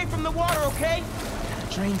stay away from the water, okay?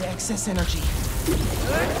 Drain the excess energy.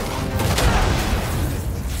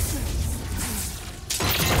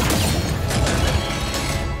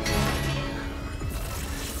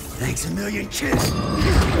 Thanks a million, kid.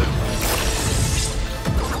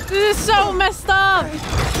 This is so messed up.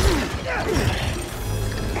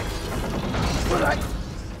 But I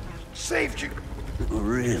saved you.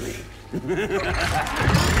 Really?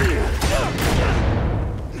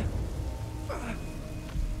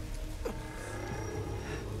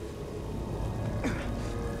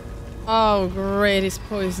 Oh, great, he's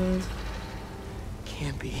poisoned.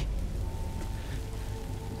 Can't be.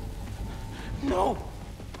 No.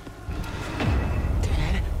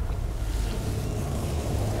 Dad?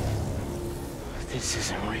 This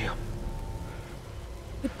isn't real.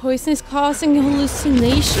 The poison is causing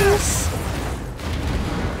hallucinations?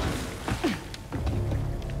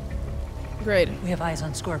 Great. We have eyes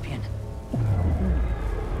on Scorpion.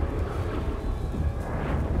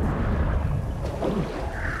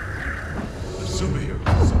 Superhero.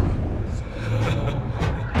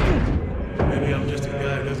 Maybe I'm just a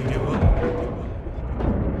guy who doesn't give up.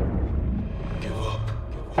 Give up.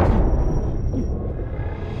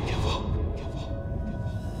 Give up. Give up.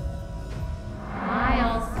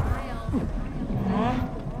 Miles. Mom?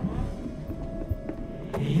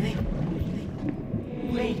 Haley?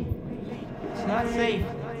 Wait. It's not safe.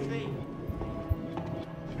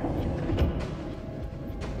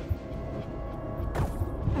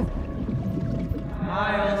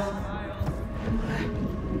 Miles.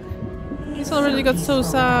 He's already got so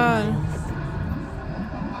sad.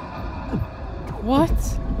 What?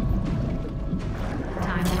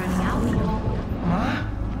 Time running out. Ma?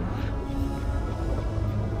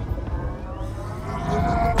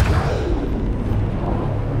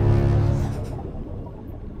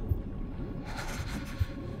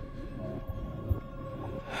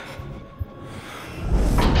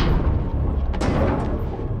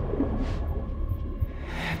 I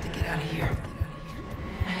have to get out of here.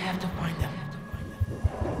 I have to find them.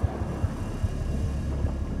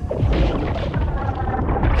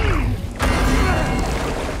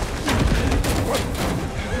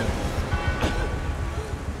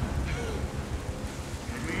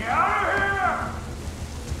 Get me out of here!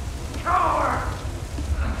 Coward!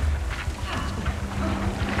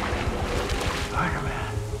 Spider-Man.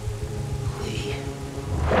 What are you waiting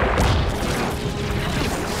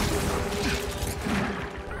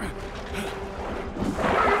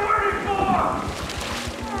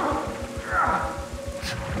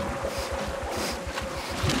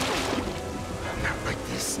I'm not like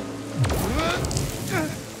this.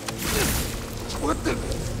 What the?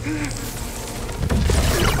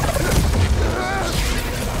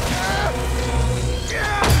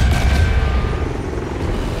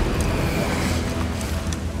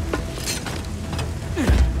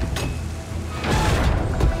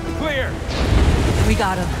 Clear! We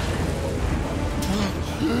got him.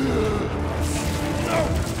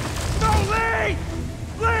 No, Lee!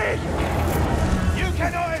 Lee! You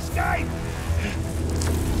cannot escape!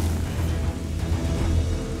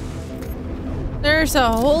 There's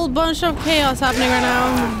a whole bunch of chaos happening right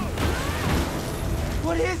now.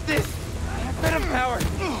 What is this? Venom power!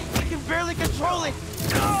 I can barely control it!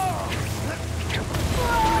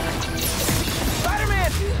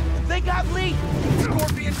 Spider-Man! They got Lee!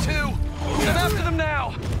 Scorpion 2! I'm after them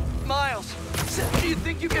now! Miles, do you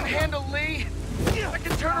think you can handle Lee? I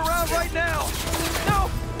can turn around right now! No!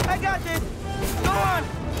 I got this! Go on!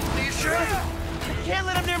 Are you sure? I can't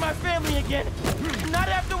let him near my family again! Not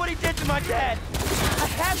after what he did to my dad! I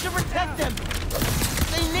have to protect them!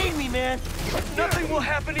 They need me, man! Nothing will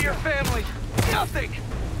happen to your family! Nothing!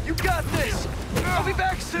 You got this! I'll be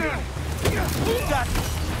back soon! You got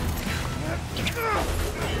this!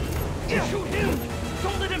 Shoot him!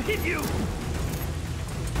 Don't let him hit you!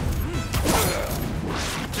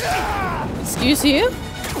 Excuse you?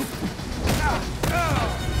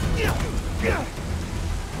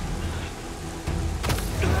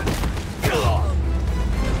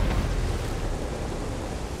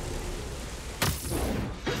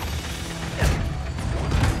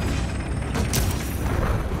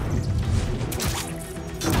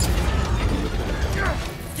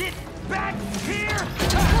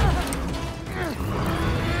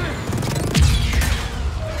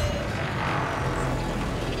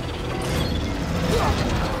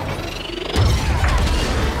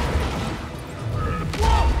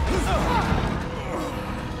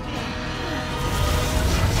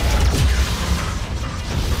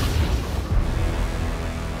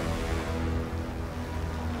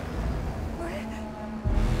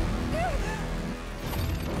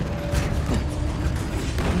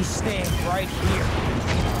 You stand right here.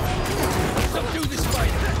 Subdue the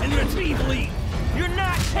spider and let me bleed. You're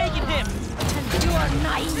not taking him! And you are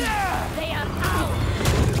naive. They are out.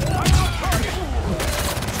 I'm on target.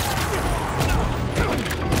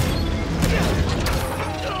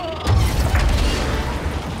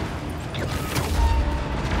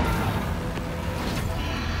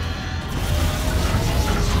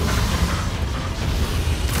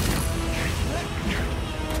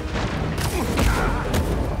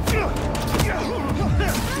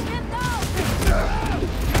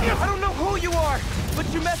 I don't know who you are,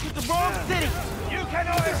 but you messed with the wrong city. You can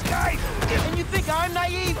know this guy. And you think I'm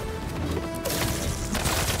naive?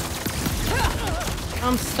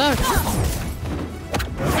 I'm stuck.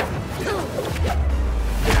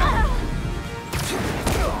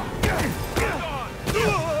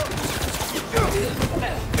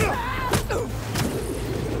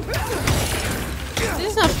 This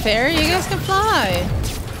is not fair. You guys can fly.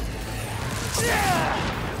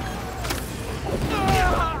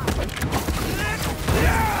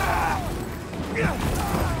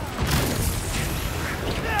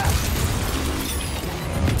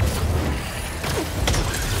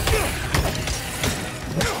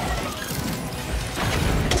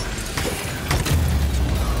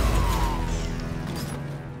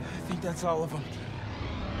 I think that's all of them.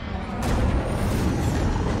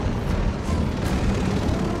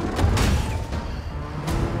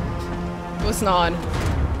 It was not.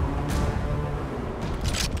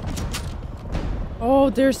 Oh,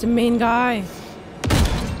 there's the main guy.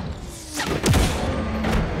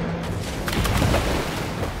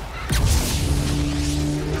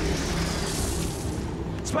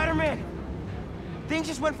 Spider-Man! Things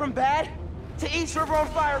just went from bad to East River on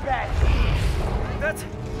fire bad. That's...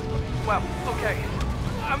 well, okay.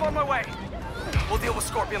 I'm on my way. We'll deal with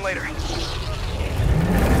Scorpion later.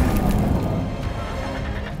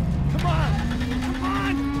 Come on. Come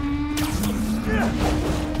on.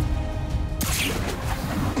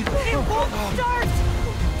 It won't start!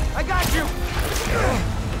 I got you!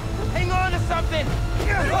 Hang on to something!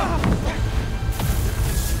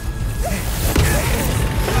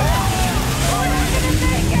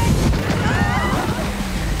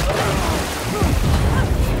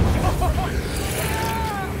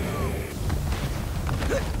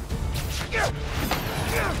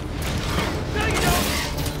 No, you don't.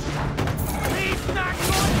 He's not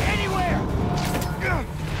going anywhere.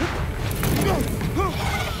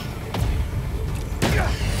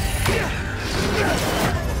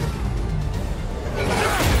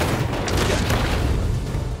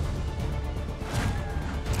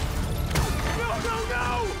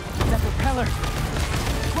 That propeller!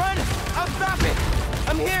 Run! I'll stop it!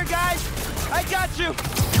 I'm here, guys! I got you!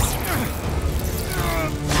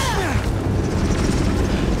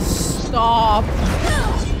 Stop.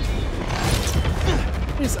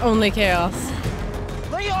 There's only chaos.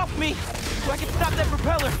 Lay off me so I can stop that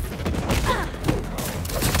propeller!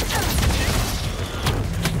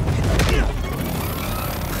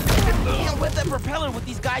 Can't whip that propeller with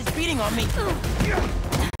these guys beating on me!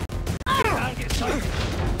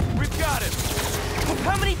 We've got him!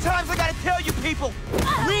 How many times I gotta tell you people?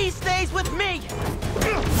 Lee stays with me!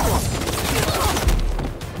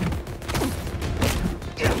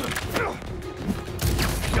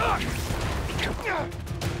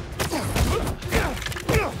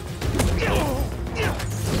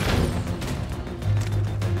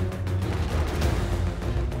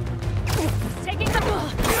 Taking the ball.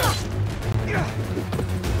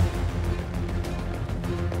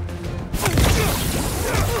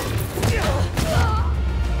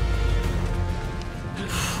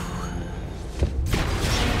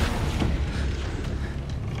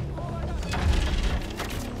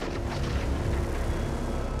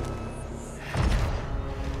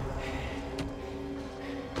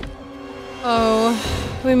 Oh,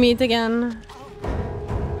 we meet again.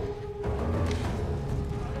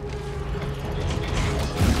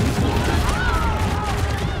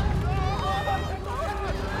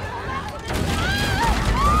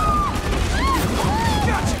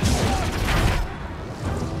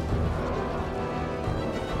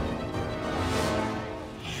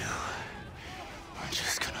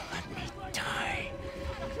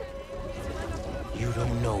 You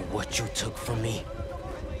don't know what you took from me.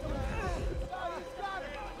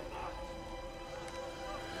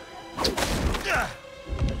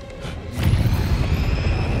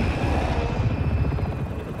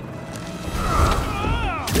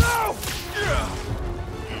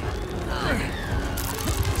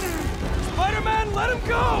 Spider-Man, let him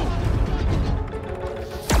go!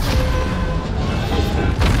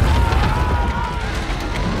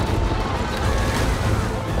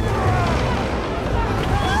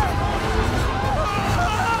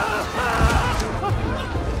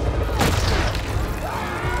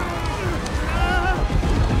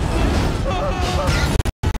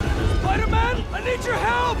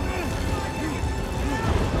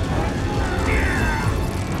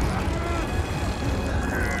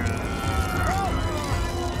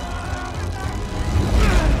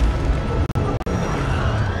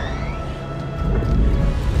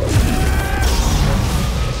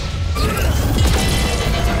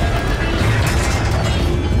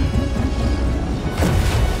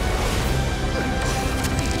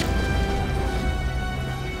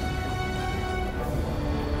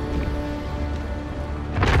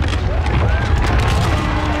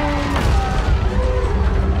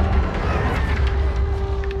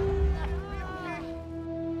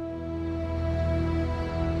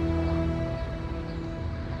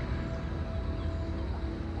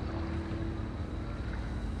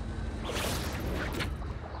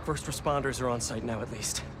 First responders are on site now, at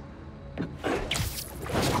least.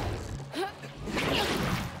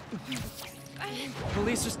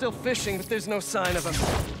 Police are still fishing, but there's no sign of them.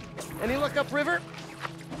 Any luck upriver?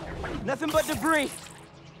 Nothing but debris.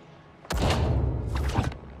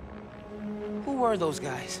 Who were those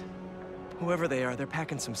guys? Whoever they are, they're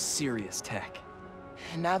packing some serious tech.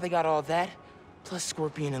 And now they got all that, plus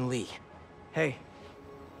Scorpion and Lee. Hey,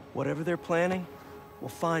 whatever they're planning, we'll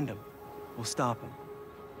find them. We'll stop them.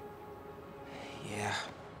 Yeah.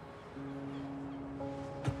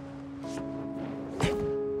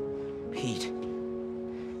 Pete.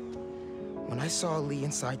 When I saw Lee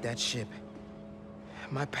inside that ship,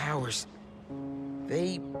 my powers,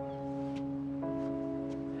 they...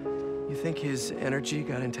 You think his energy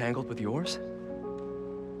got entangled with yours?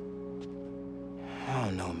 I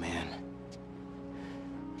don't know, man.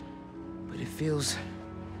 But it feels...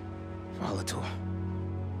 volatile.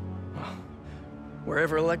 Well,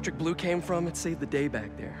 wherever Electric Blue came from, it saved the day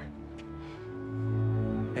back there.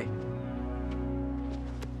 Hey.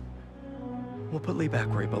 We'll put Lee back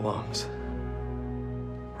where he belongs.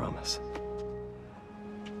 Promise.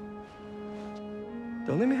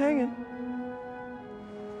 Don't leave me hanging.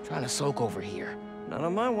 Trying to soak over here. Not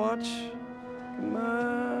on my watch. Come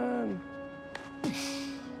on.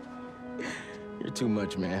 You're too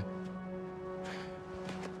much, man.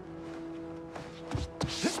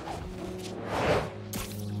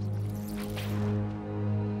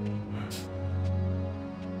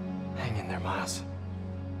 Hang in there, Miles.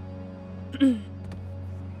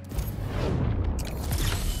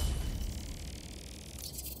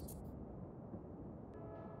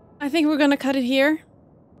 I think we're gonna cut it here.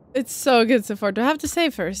 It's so good so far. Do I have to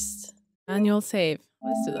save first? Manual save.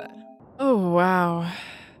 Let's do that. Oh, wow.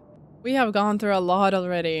 We have gone through a lot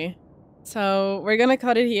already. So we're gonna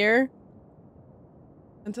cut it here.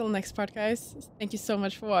 Until next part, guys. Thank you so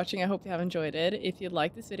much for watching. I hope you have enjoyed it. If you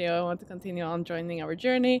like this video and want to continue on joining our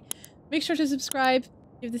journey, make sure to subscribe.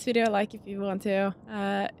 Give this video a like if you want to.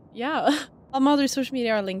 Yeah. All my other social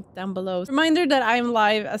media are linked down below. Reminder that I'm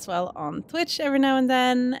live as well on Twitch every now and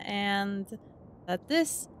then, and that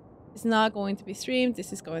this is not going to be streamed.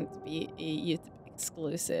 This is going to be a YouTube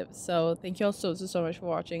exclusive. So thank you all so much for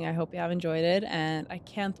watching. I hope you have enjoyed it, and I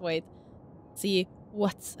can't wait to see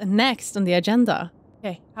what's next on the agenda.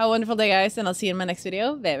 Okay, have a wonderful day, guys, and I'll see you in my next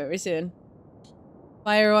video very soon.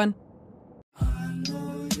 Bye, everyone.